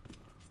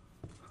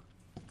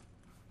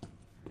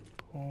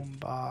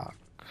 Boombox.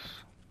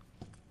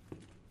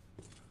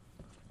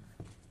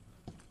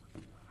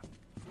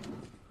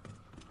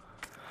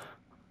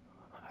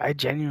 I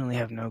genuinely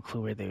have no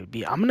clue where they would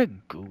be. I'm gonna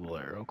Google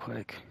it real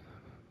quick.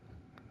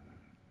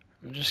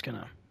 I'm just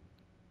gonna...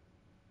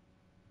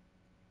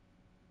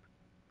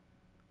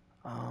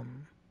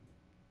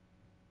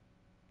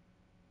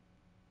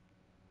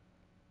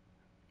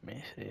 Let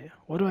me see.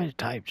 What do I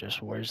type?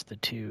 Just where's the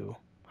two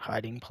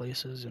hiding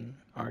places in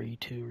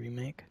RE2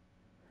 Remake?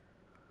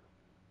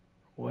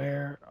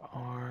 Where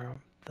are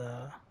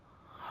the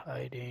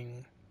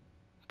hiding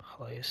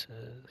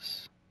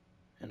places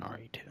in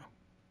RE2?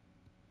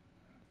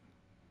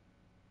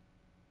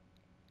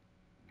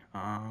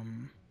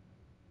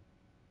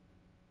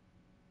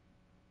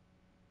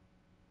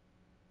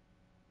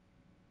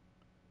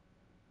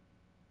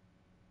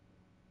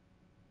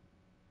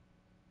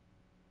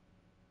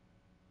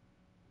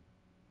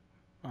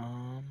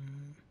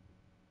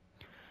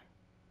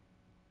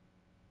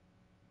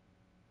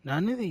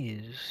 None of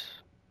these.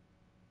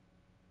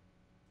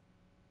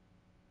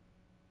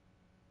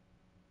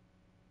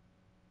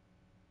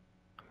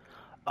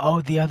 Oh,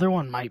 the other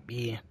one might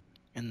be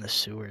in the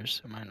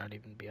sewers. It might not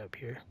even be up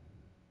here.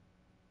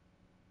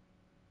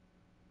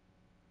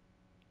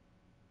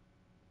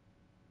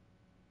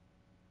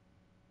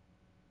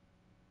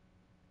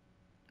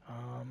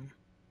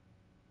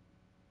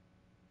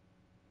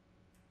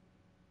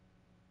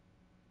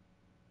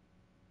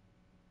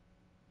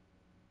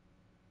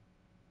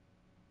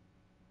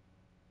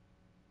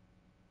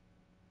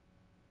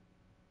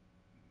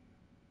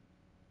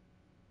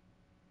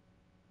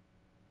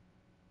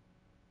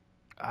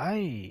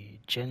 I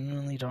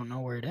genuinely don't know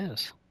where it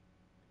is.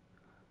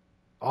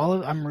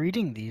 I'm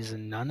reading these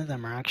and none of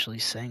them are actually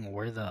saying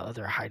where the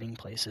other hiding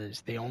place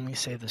is. They only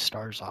say the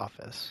Star's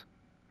office.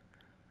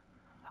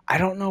 I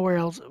don't know where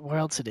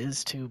else it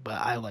is too, but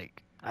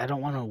I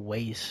don't want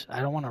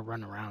to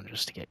run around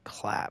just to get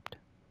clapped.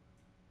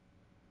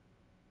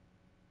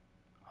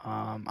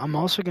 I'm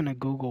also gonna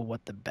Google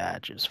what the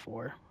badge is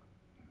for.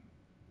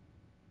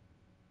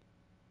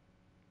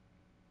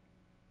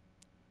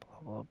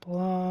 Blah blah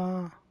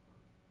blah.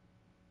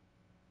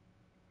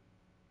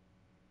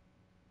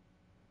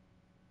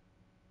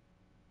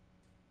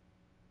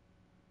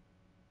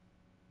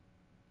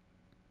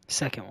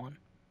 Second one.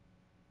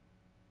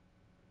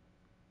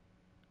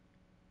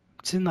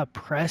 It's in the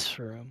press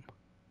room.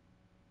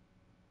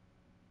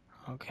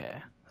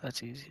 Okay,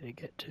 that's easy to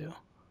get to.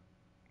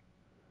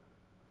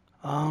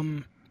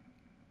 And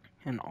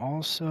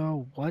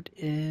also, what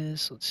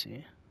is? Let's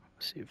see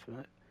if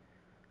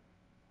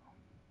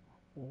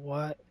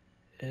what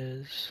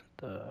is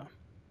the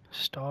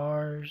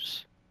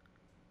Stars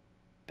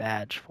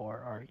badge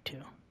for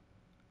RE2?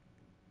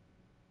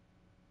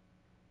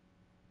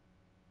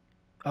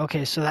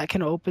 Okay, so that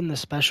can open the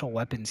special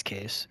weapons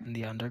case in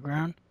the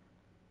underground.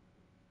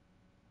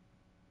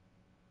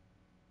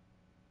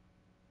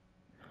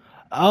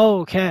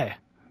 Okay.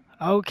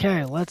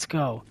 Okay, let's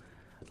go.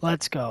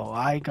 Let's go.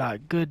 I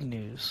got good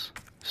news.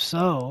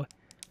 So,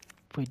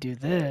 if we do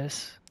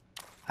this,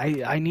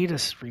 I need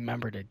to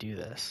remember to do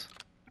this.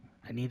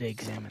 I need to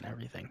examine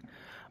everything.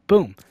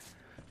 Boom.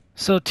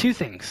 So, two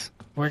things.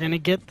 We're going to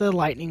get the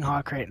Lightning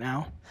Hawk right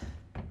now,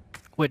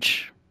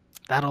 which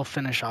that'll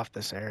finish off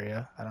this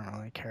area. I don't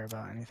really care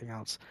about anything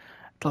else.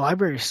 The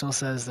library still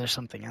says there's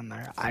something in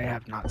there. I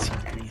have not seen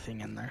anything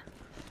in there.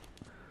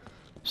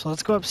 So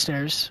let's go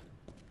upstairs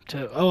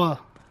to, oh, well,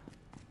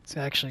 let's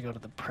actually go to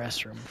the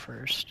press room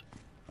first.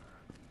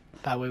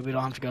 That way we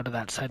don't have to go to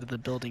that side of the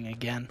building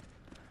again.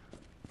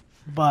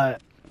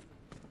 But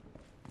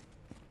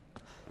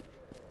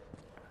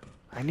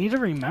I need to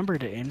remember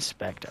to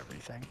inspect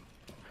everything.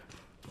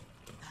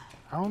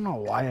 I don't know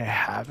why I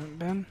haven't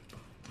been.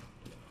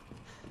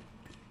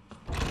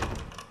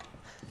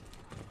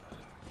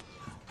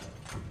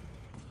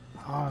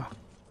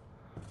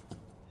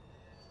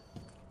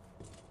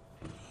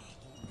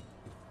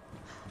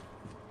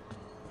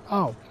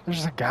 Oh,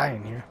 there's a guy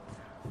in here.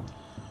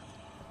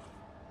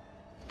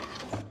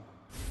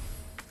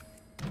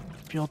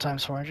 Fuel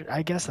times 400.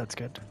 I guess that's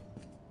good.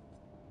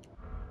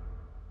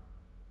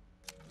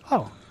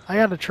 Oh, I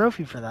got a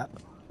trophy for that.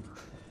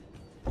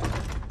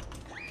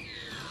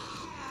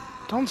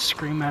 Don't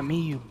scream at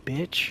me, you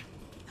bitch.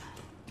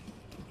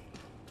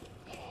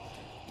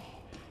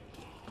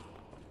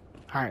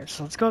 Alright,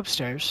 so let's go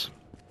upstairs.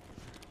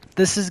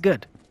 This is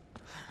good.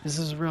 This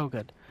is real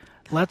good.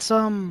 Let's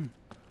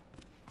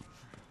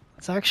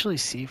actually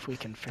see if we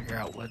can figure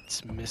out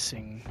what's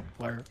missing.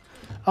 Where?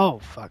 Oh,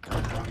 fuck.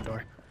 Wrong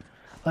door.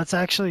 Let's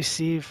actually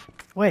see if...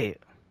 Wait.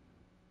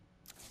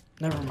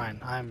 Never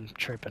mind. I'm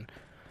tripping.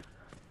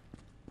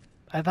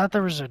 I thought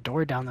there was a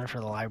door down there for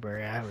the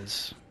library. I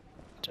was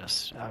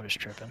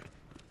tripping.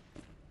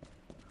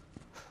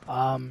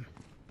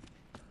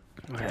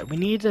 Okay, we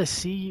need to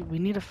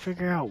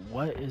figure out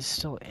what is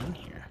still in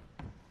here.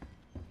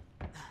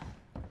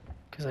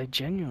 Because I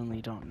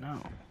genuinely don't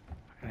know.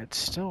 And it's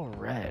still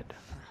red.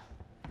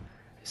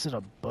 Is it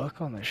a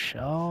book on the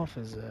shelf?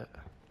 Is it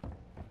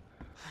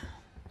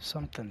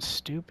something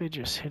stupid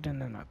just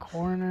hidden in a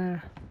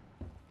corner?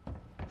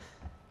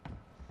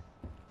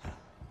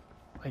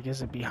 Like,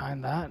 is it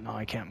behind that? No,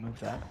 I can't move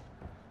that.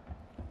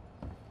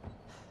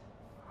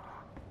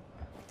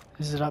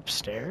 Is it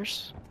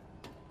upstairs?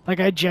 Like,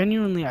 I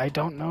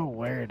don't know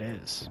where it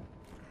is.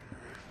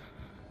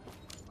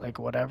 Like,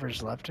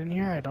 whatever's left in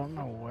here, I don't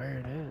know where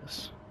it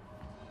is.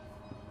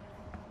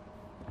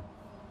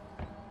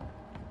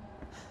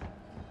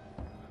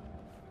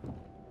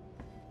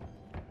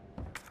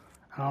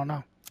 I don't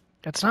know.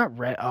 It's not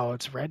red. Oh,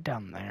 it's red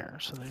down there.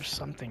 So there's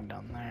something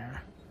down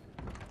there.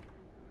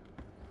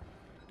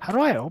 How do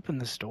I open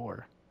this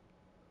door?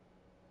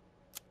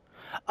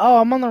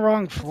 Oh, I'm on the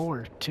wrong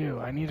floor, too.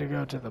 I need to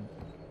go to the...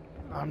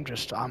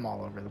 I'm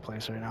all over the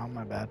place right now.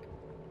 My bad.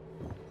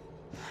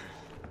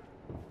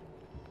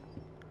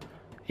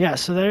 Yeah,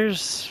 so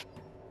there's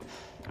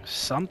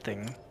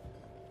something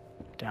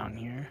down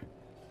here.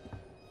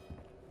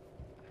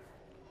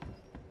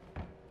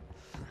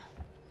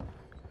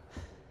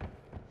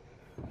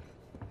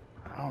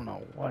 I don't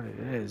know what it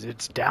is.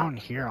 It's down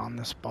here on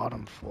this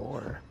bottom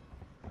floor.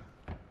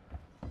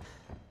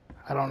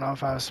 I don't know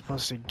if I was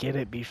supposed to get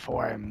it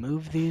before I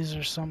move these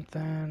or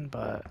something,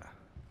 but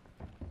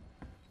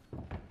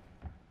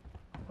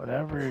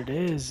whatever it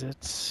is,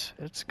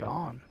 it's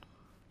gone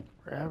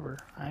forever.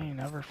 I ain't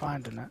never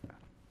finding it.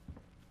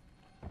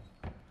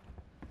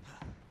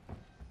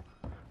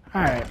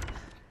 Alright.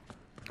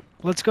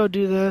 Let's go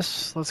do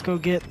this. Let's go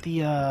get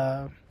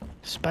the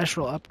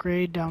special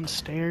upgrade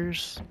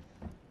downstairs.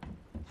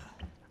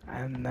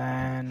 And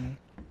then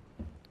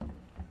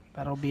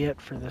that'll be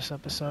it for this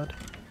episode.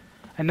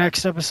 And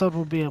next episode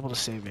we'll be able to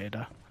save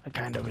Ada. I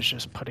kind of was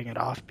just putting it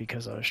off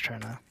because I was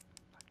trying to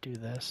do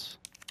this.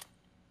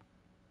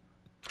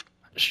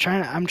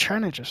 I'm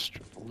trying to just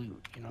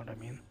loot, you know what I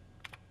mean?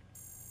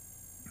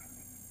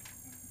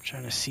 I'm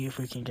trying to see if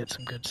we can get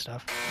some good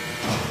stuff.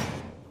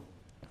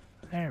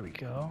 There we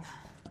go.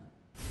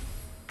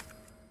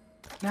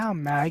 Now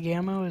mag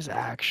ammo is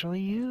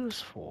actually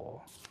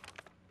useful.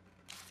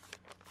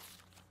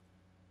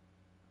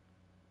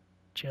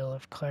 Jill,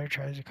 if Claire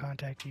tries to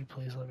contact you,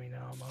 please let me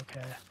know I'm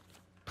okay.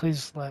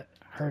 Please let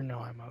her know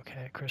I'm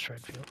okay. Chris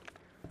Redfield.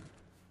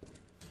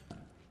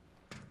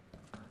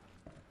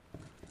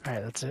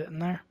 Alright, that's it in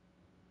there.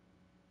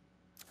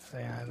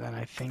 And then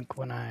I think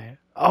when I...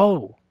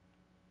 Oh!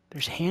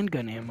 There's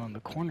handgun ammo in the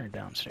corner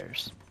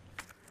downstairs.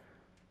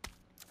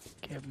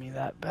 Give me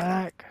that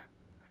back.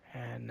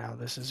 And now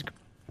this is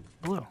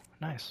blue.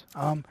 Nice.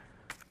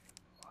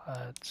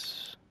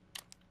 Let's...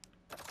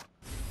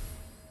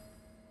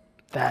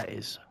 That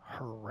is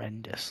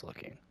horrendous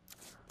looking.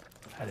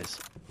 That is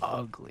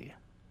ugly.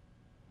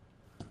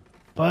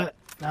 But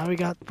now we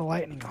got the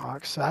lightning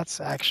hawk, so that's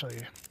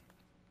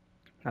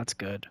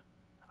good.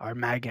 Our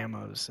mag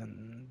ammo's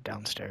in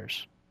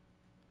downstairs.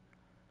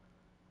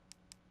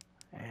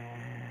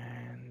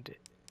 And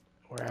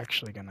we're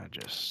actually gonna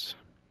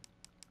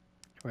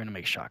we're gonna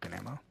make shotgun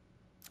ammo.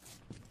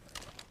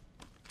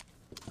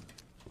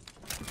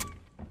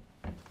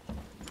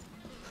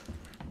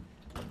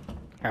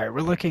 Alright, we're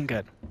looking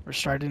good. We're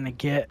starting to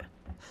get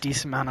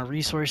decent amount of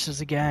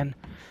resources again.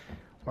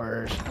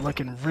 We're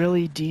looking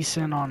really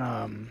decent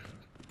on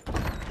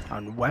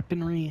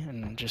weaponry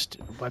and just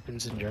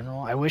weapons in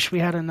general. I wish we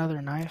had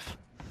another knife.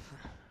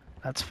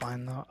 That's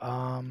fine though.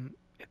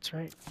 It's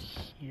right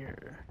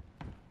here.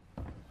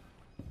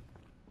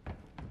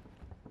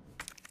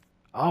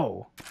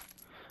 Oh.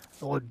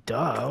 Well,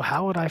 duh.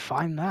 How would I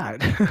find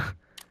that?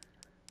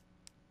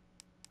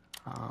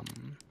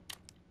 um.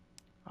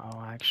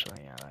 Oh,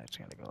 actually, yeah, that's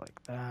gonna go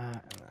like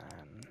that, and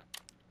then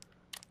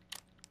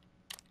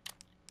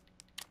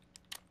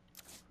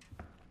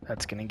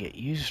that's gonna get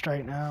used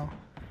right now.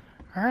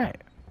 All right,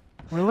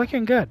 we're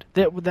looking good.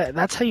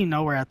 That's how you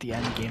know we're at the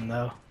end game,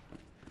 though.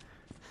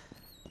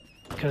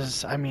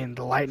 Because I mean,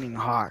 the Lightning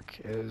Hawk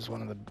is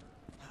one of the,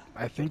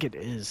 I think it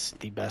is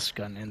the best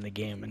gun in the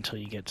game until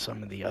you get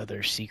some of the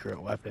other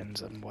secret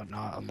weapons and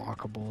whatnot,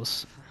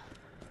 unlockables.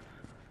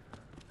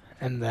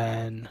 And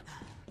then,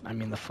 I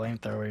mean, the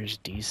flamethrower is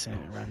decent.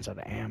 It runs out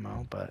of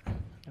ammo, but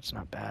it's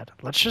not bad.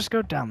 Let's just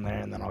go down there,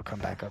 and then I'll come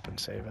back up and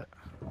save it.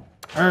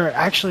 Or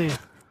actually,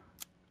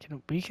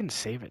 we can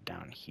save it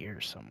down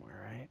here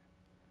somewhere,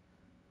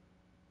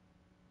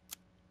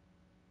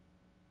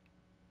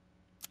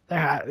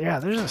 right? Yeah,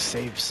 there's a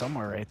save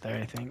somewhere right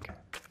there, I think.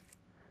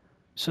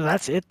 So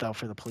that's it, though,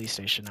 for the police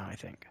station now, I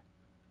think.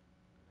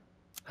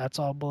 That's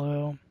all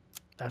blue.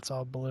 That's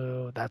all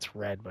blue. That's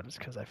red, but it's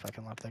because I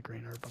fucking left that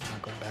green herb. I'm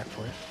not going back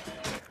for it.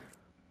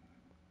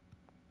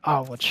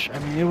 Oh, which, I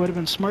mean, it would have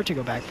been smart to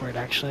go back for it,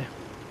 actually.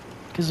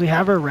 Because we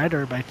have our red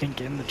herb, I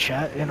think, in the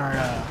chat, in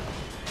our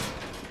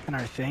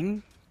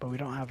thing, but we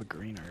don't have a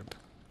green herb.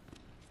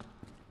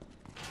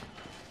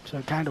 So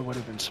it kind of would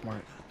have been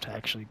smart to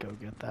actually go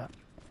get that.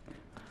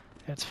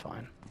 It's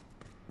fine.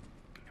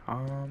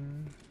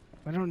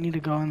 We don't need to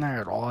go in there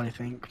at all, I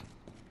think.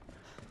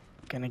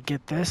 Gonna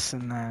get this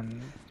and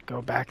then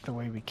go back the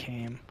way we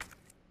came.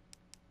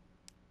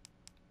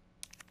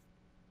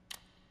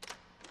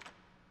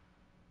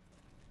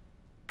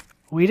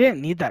 We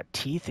didn't need that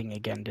T thing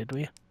again, did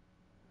we?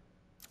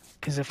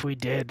 Because if we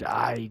did,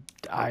 I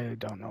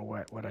don't know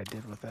what I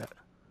did with it.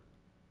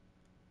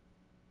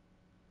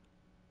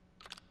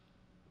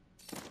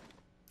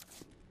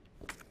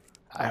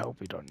 I hope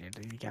we don't need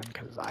it again,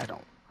 because I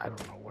don't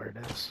know where it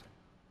is.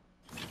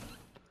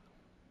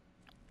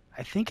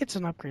 I think it's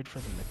an upgrade for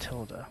the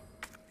Matilda.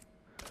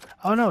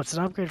 Oh no, it's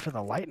an upgrade for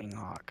the Lightning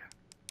Hawk.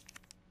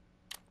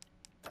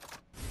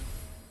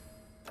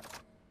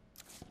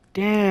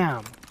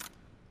 Damn.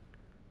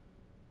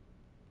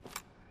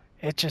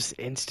 It just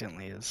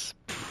instantly is.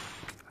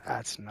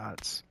 That's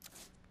nuts.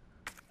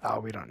 Oh,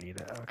 we don't need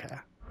it. Okay.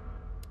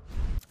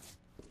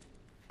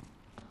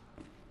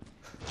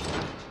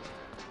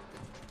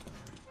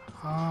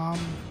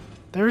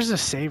 There's a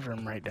save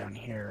room right down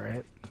here,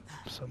 right?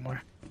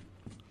 Somewhere.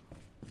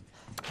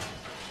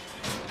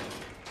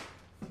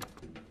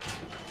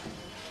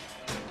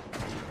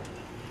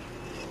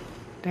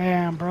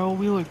 Damn, bro,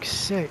 we look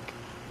sick.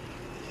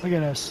 Look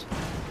at us.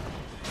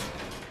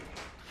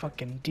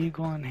 Fucking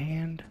deagle in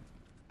hand.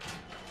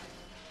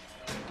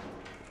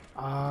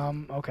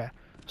 Okay.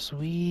 So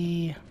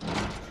we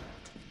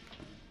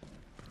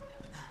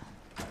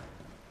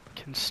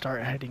can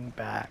start heading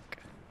back.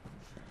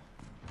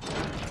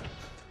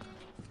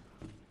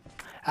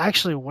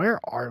 Actually, where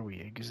are we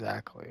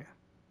exactly?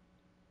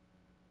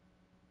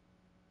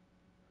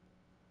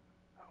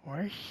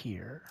 We're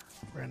here.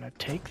 We're gonna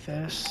take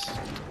this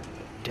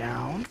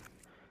down.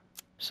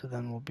 So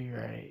then we'll be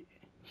right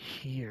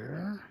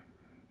here.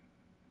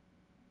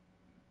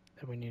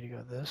 Then we need to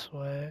go this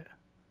way.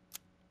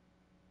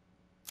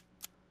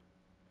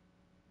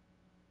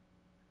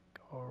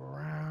 Go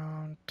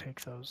around,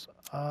 take those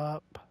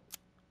up.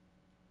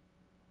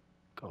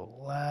 Go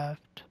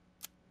left.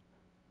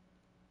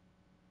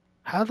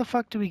 How the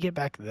fuck do we get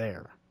back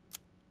there?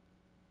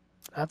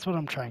 That's what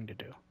I'm trying to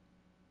do.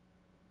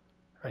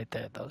 Right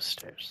there, those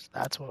stairs.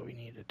 That's what we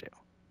need to do.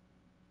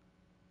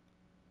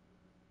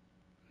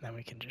 Then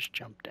we can just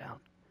jump down.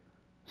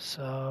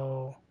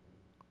 So,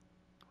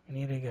 we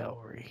need to go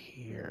over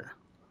here.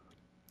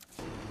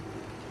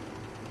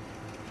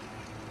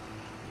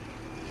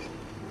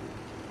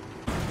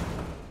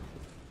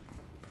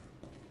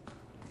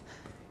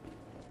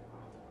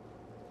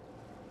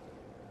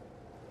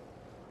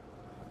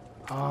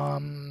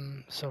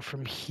 So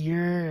from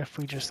here, if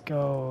we just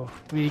go,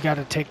 we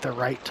gotta take the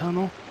right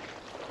tunnel.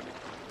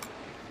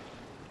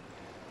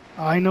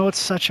 Oh, I know it's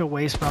such a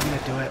waste, but I'm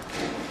gonna do it.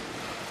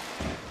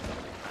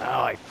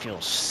 Oh, I feel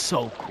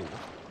so cool.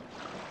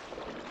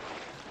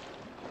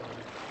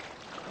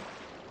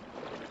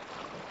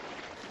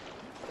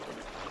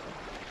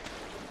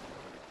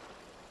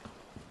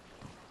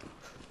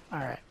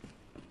 Alright.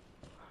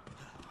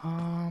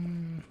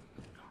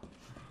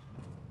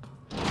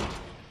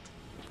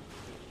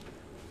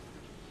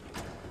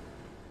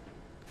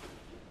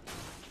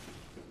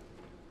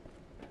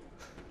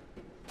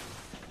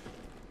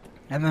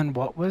 And then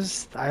what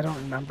was, I don't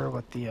remember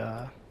what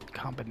the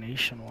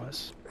combination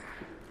was.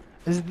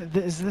 Is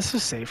this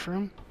a safe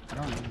room? I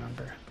don't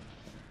remember.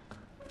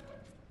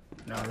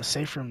 No, the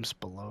safe room's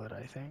below it,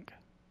 I think.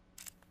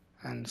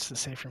 And it's the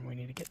safe room we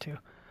need to get to.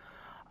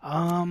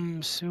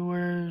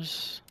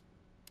 Sewers.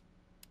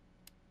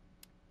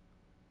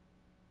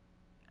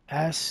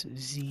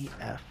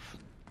 SZF.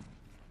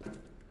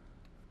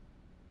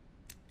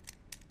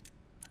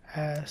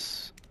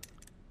 SZF.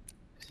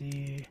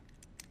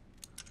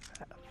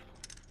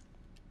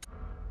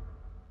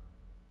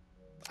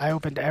 I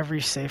opened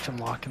every safe and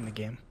lock in the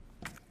game.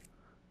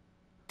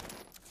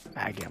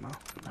 Mag ammo.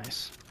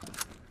 Nice.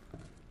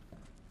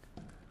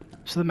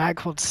 So the mag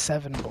holds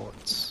 7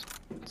 bullets.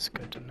 It's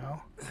good to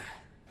know.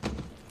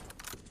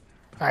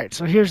 Alright,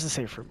 so here's the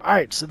safe room.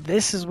 Alright, so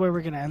this is where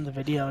we're going to end the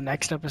video.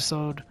 Next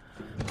episode,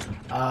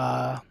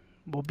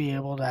 we'll be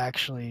able to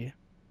actually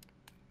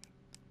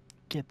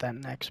get that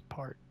next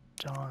part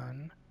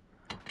done.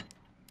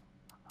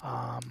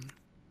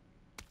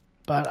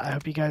 But I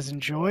hope you guys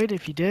enjoyed.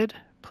 If you did,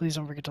 please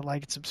don't forget to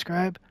like and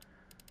subscribe.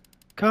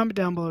 Comment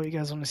down below what you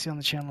guys want to see on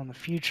the channel in the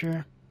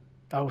future.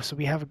 Oh, so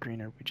we have a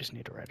greener. We just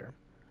need a redder.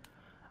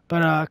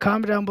 But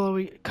comment down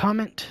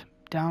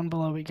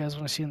below what you guys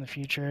want to see in the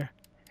future.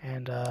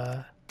 And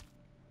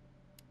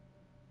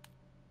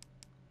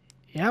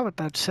yeah, with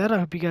that said, I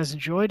hope you guys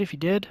enjoyed. If you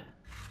did,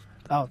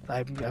 oh,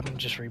 I'm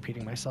just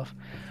repeating myself.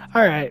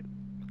 All right,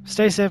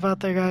 stay safe out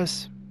there,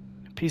 guys.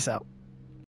 Peace out.